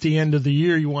 But at the end of the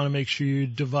year, you want to make sure you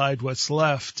divide what's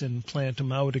left and plant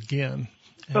them out again.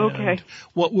 Okay.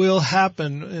 What will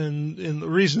happen, and the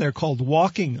reason they're called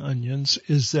walking onions,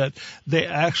 is that they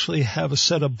actually have a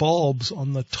set of bulbs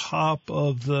on the top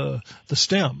of the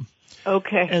stem.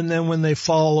 Okay. And then when they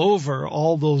fall over,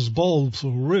 all those bulbs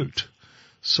will root.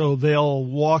 So they'll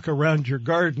walk around your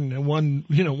garden and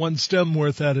one stem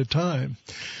worth at a time.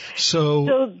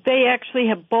 So they actually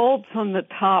have bulbs on the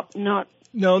top, not...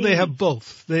 No, they have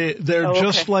both. They're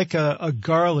just like a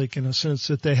garlic in a sense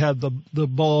that they have the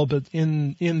bulb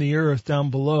in the earth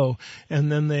down below,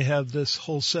 and then they have this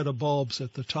whole set of bulbs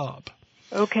at the top.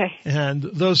 Okay. And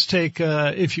those take,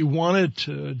 if you wanted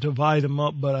to divide them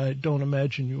up, but I don't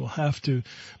imagine you will have to.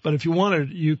 But if you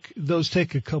wanted, those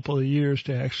take a couple of years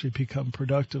to actually become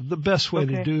productive. The best way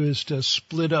to do is to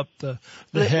split up the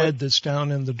head that's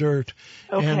down in the dirt,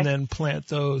 and then plant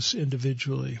those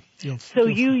individually. So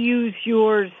you use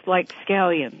yours like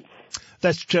scallions?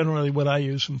 That's generally what I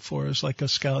use them for, is like a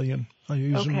scallion. I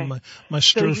use them in my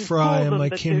stir fry and my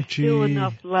kimchi. There's still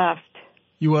enough left.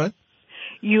 You what?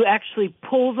 You actually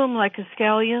pull them like a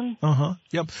scallion?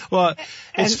 Yep. Well,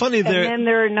 it's funny and then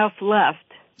there are enough left.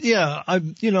 Yeah, I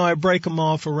break them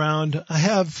off around. I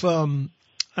have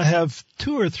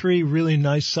 2 or 3 really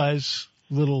nice size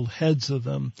little heads of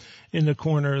them in the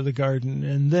corner of the garden,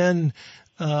 and then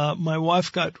my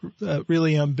wife got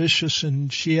really ambitious,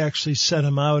 and she actually set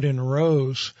them out in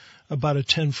rows, about a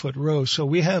 10-foot row. So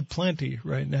we have plenty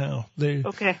right now.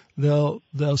 They'll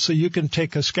so you can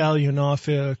take a scallion off,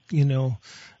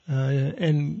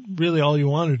 and really all you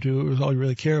want to do, is all you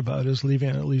really care about, is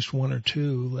leaving at least 1 or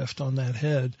 2 left on that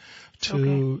head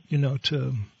to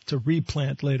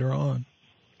replant later on.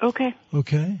 Okay.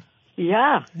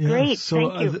 Yeah, great. So,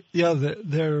 thank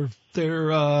you. They're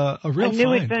a real new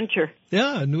find. adventure.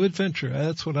 Yeah, a new adventure.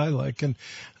 That's what I like. And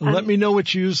let me know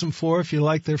what you use them for, if you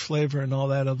like their flavor and all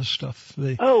that other stuff.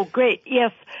 Great.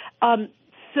 Yes.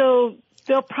 So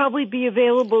they'll probably be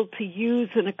available to use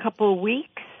in a couple of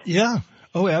weeks. Yeah.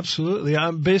 Oh, absolutely.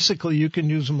 Basically, you can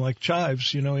use them like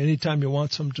chives. Anytime you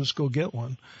want some, just go get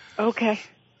one. Okay.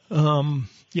 How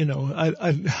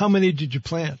many did you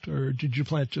plant, or did you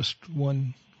plant just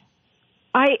one?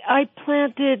 I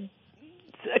planted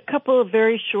a couple of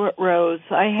very short rows.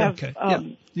 I have.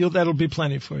 Okay. That'll be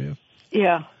plenty for you.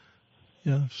 Yeah.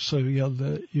 Yeah. So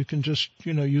you can just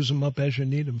use them up as you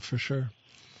need them, for sure.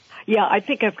 Yeah, I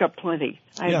think I've got plenty.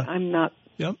 Yeah. I'm not.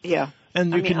 Yep. Yeah.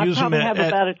 And you can use them I'd probably have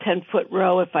about a 10-foot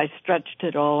row if I stretched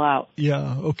it all out.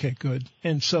 Yeah. Okay. Good.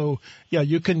 And so,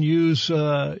 you can use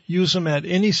them at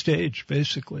any stage.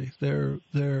 Basically, they're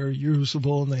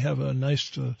usable, and they have a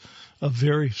nice, a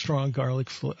very strong garlic,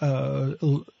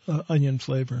 onion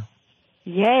flavor.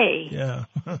 Yay. Yeah.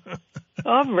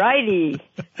 All righty.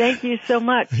 Thank you so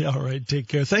much. Yeah, all right. Take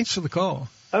care. Thanks for the call.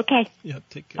 Okay. Yeah.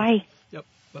 Take care. Bye. Yep.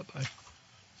 Bye-bye.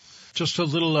 Just a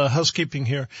little housekeeping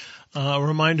here.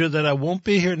 Reminder that I won't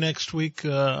be here next week.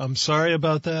 I'm sorry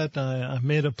about that. I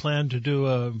made a plan to do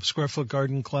a square foot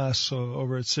garden class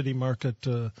over at City Market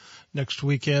next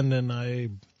weekend, and I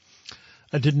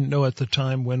didn't know at the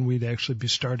time when we'd actually be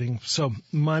starting. So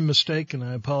my mistake, and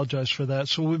I apologize for that.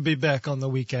 So we'll be back on the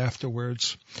week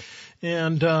afterwards.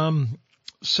 And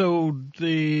So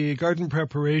the garden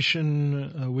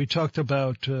preparation, we talked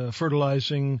about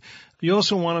fertilizing. You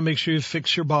also want to make sure you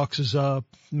fix your boxes up,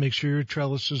 make sure your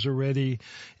trellises are ready,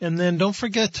 and then don't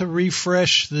forget to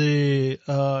refresh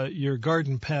your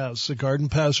garden paths. The garden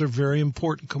paths are a very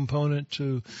important component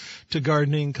to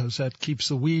gardening because that keeps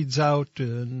the weeds out.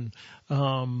 And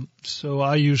so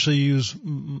I usually use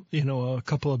a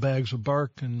couple of bags of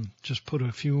bark and just put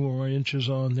a few more inches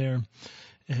on there,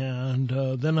 and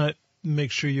then I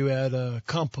make sure you add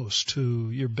compost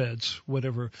to your beds,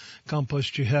 whatever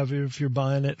compost you have, if you're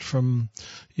buying it from,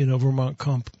 Vermont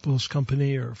Compost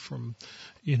Company or from,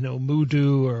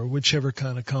 Moodoo or whichever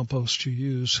kind of compost you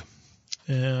use.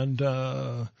 And,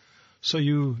 so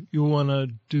you want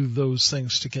to do those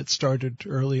things to get started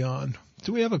early on.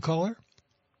 Do we have a caller?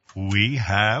 We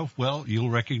have. Well,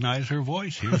 you'll recognize her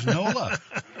voice. Here's Nola.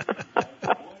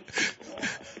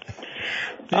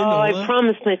 I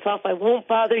promised myself I won't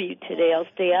bother you today. I'll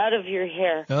stay out of your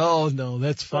hair. Oh, no,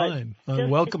 that's fine. I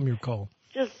welcome your call.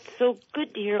 Just so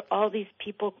good to hear all these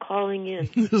people calling in.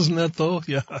 Isn't that though?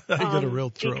 Yeah, I get a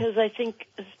real thrill. Because I think,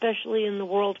 especially in the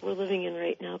world we're living in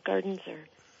right now, gardens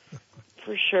are,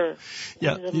 for sure.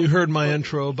 Yeah, you heard my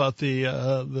intro about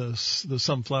the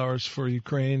sunflowers for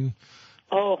Ukraine.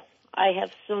 Oh, I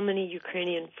have so many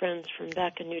Ukrainian friends from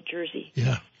back in New Jersey.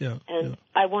 Yeah. And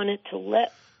I wanted to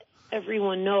let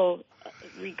everyone know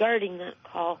regarding that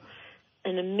call,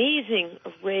 an amazing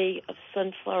array of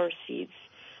sunflower seeds,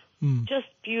 just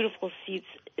beautiful seeds,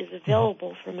 is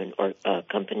available from a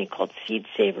company called Seed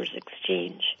Savers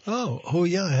Exchange. Oh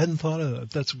yeah, I hadn't thought of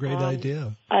that. That's a great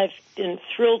idea. I've been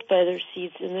thrilled by their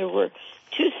seeds, and there were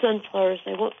 2 sunflowers.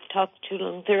 I won't talk too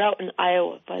long. They're out in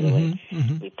Iowa, by the way.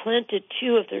 Mm-hmm. We planted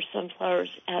 2 of their sunflowers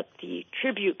at the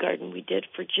tribute garden we did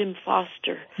for Jim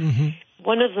Foster. Mm-hmm.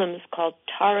 One of them is called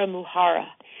Tarahumara.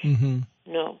 Mm-hmm.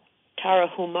 No,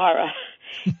 Tarahumara.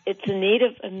 It's a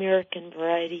Native American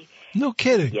variety. No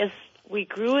kidding. Yes, we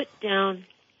grew it down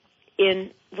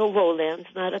in the lowlands,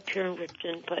 not up here in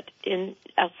Ripton, but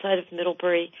outside of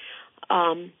Middlebury,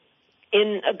 in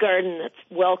a garden that's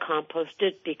well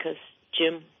composted because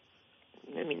Jim,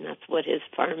 that's what his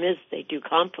farm is. They do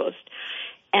compost.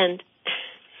 And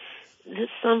the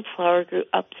sunflower grew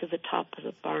up to the top of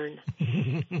the barn.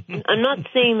 I'm not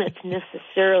saying that's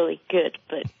necessarily good,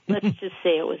 but let's just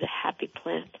say it was a happy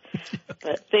plant.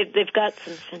 But they've got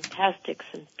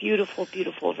some beautiful,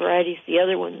 beautiful varieties. The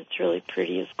other one that's really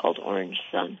pretty is called Orange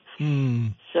Sun.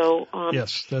 So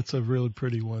yes, that's a really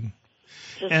pretty one.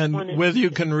 And whether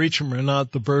you can reach them or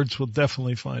not, the birds will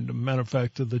definitely find them. Matter of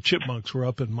fact, the chipmunks were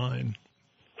up in mine.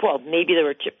 Well, maybe there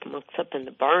were chipmunks up in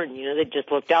the barn. They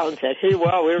just looked out and said, hey,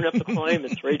 wow, we don't have to climb.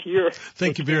 It's right here.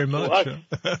 Thank you very much.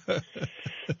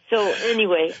 So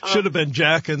anyway. Should have been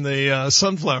Jack in the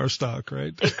sunflower stock,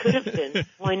 right? It could have been.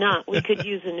 Why not? We could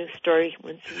use a new story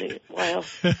once in a while.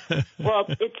 Well,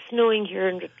 it's snowing here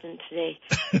in Ripton today,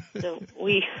 so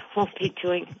we won't be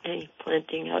doing any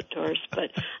planting outdoors.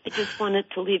 But I just wanted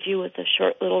to leave you with a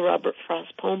short little Robert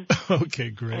Frost poem. Okay,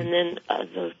 great. And then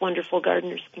those wonderful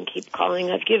gardeners can keep calling.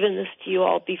 I've given this to you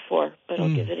all before, but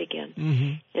I'll give it again.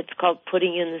 Mm-hmm. It's called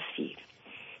Putting in the Seed.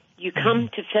 You come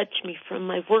to fetch me from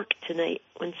my work tonight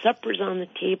when supper's on the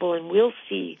table, and we'll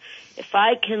see if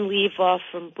I can leave off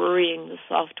from burying the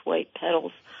soft white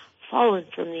petals fallen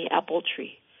from the apple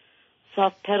tree.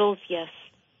 Soft petals, yes,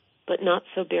 but not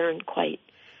so barren quite,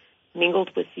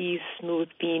 mingled with these smooth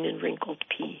bean and wrinkled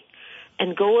pea.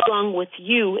 And go along with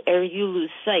you ere you lose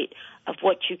sight of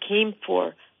what you came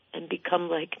for and become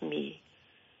like me.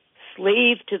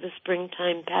 Slave to the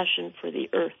springtime passion for the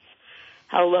earth,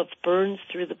 how love burns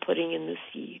through the putting in the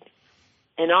seed,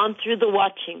 and on through the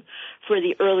watching for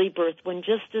the early birth, when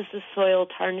just as the soil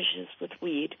tarnishes with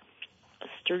weed, a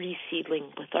sturdy seedling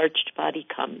with arched body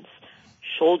comes,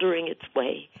 shouldering its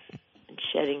way and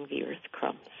shedding the earth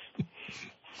crumbs.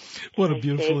 What a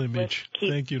beautiful image.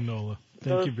 Thank you, Nola.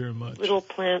 Thank you very much. Little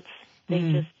plants,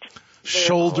 they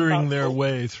shouldering their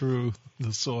way through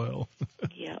the soil.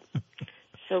 Yeah.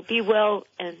 So be well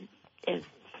and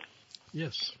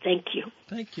yes. Thank you.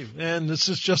 Thank you. And this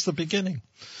is just the beginning.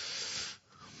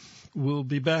 We'll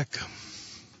be back.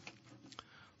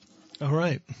 All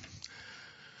right.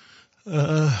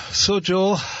 So,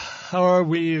 Joel, how are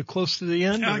we? Close to the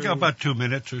end? Yeah, I got about 2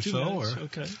 minutes or 2 so. minutes.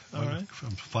 Okay. All right.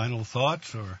 Some final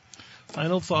thoughts or?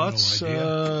 Final thoughts.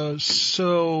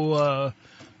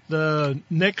 The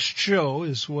next show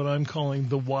is what I'm calling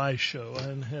the Why Show,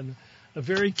 and had a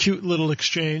very cute little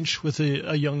exchange with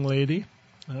a young lady.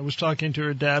 I was talking to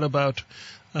her dad about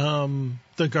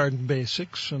the garden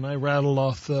basics, and I rattled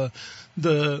off the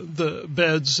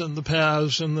beds and the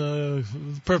paths and the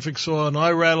perfect soil, and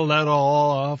I rattled that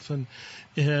all off, and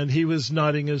And he was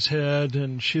nodding his head,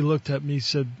 and she looked at me and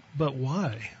said, "But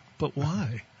why? But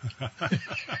why?"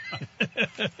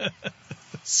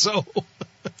 So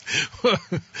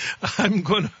I'm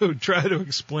going to try to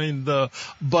explain the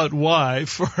 "but why"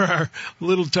 for our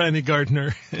little tiny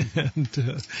gardener and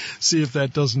see if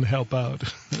that doesn't help out.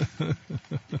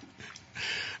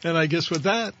 And I guess with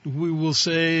that, we will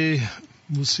say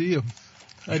we'll see you.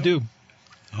 I do.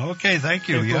 Okay, thank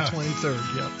you. April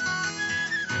 23rd, yep.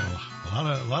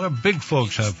 Yeah, a lot of big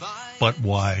folks have "but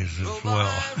whys" as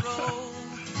well.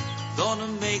 Gonna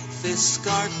make this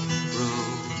garden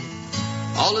grow.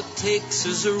 All it takes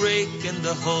is a rake and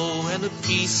a hoe and a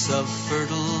piece of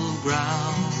fertile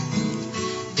ground.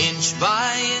 Inch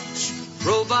by inch,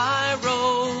 row by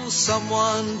row,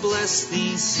 someone bless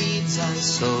these seeds I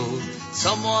sowed.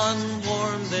 Someone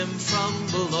warm them from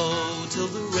below till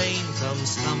the rain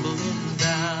comes tumbling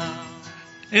down.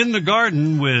 In the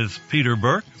Garden with Peter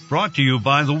Burke, brought to you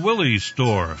by the Willie's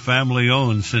Store, family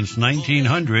owned since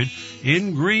 1900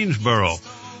 in Greensboro.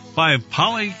 By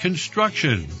Poly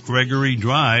Construction, Gregory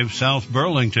Drive, South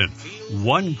Burlington.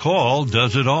 One call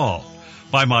does it all.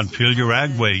 By Montpelier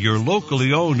Agway, your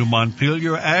locally owned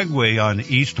Montpelier Agway on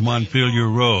East Montpelier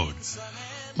Road.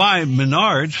 By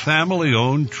Menard's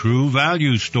family-owned True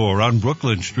Value Store on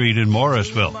Brooklyn Street in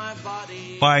Morrisville.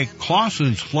 By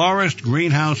Clausen's Florist,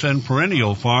 Greenhouse, and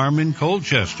Perennial Farm in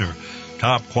Colchester.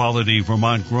 Top quality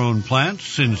Vermont-grown plants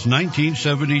since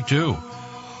 1972.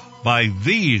 By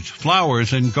V's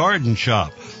Flowers and Garden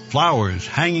Shop. Flowers,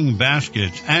 hanging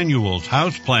baskets, annuals,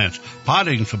 houseplants,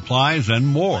 potting supplies, and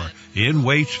more in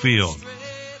Waitsfield.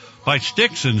 By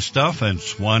Sticks and Stuff and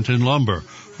Swanton Lumber,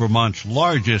 Vermont's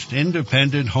largest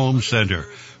independent home center.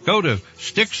 Go to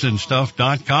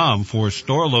sticksandstuff.com for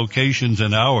store locations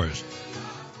and hours.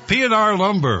 P&R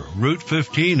Lumber, Route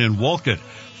 15 in Wolcott.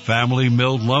 Family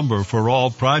milled lumber for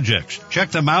all projects. Check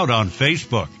them out on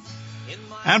Facebook.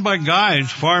 And by Guy's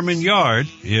Farm and Yard.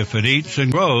 If it eats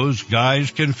and grows,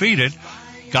 Guys can feed it.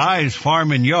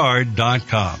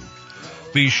 GuysFarmandYard.com.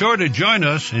 Be sure to join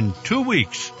us in 2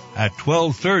 weeks at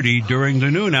 12:30 during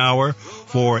the noon hour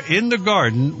for In the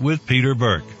Garden with Peter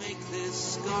Burke. Make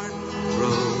this garden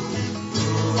grow.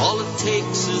 All it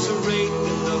takes is a rake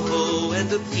and a hoe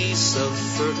and a piece of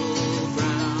fertile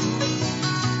ground.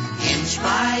 Inch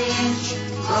by inch,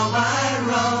 row by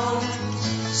row,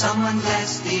 someone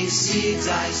bless these seeds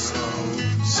I sow.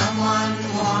 Someone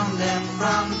warm them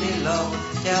from below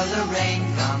till the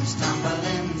rain comes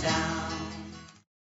tumbling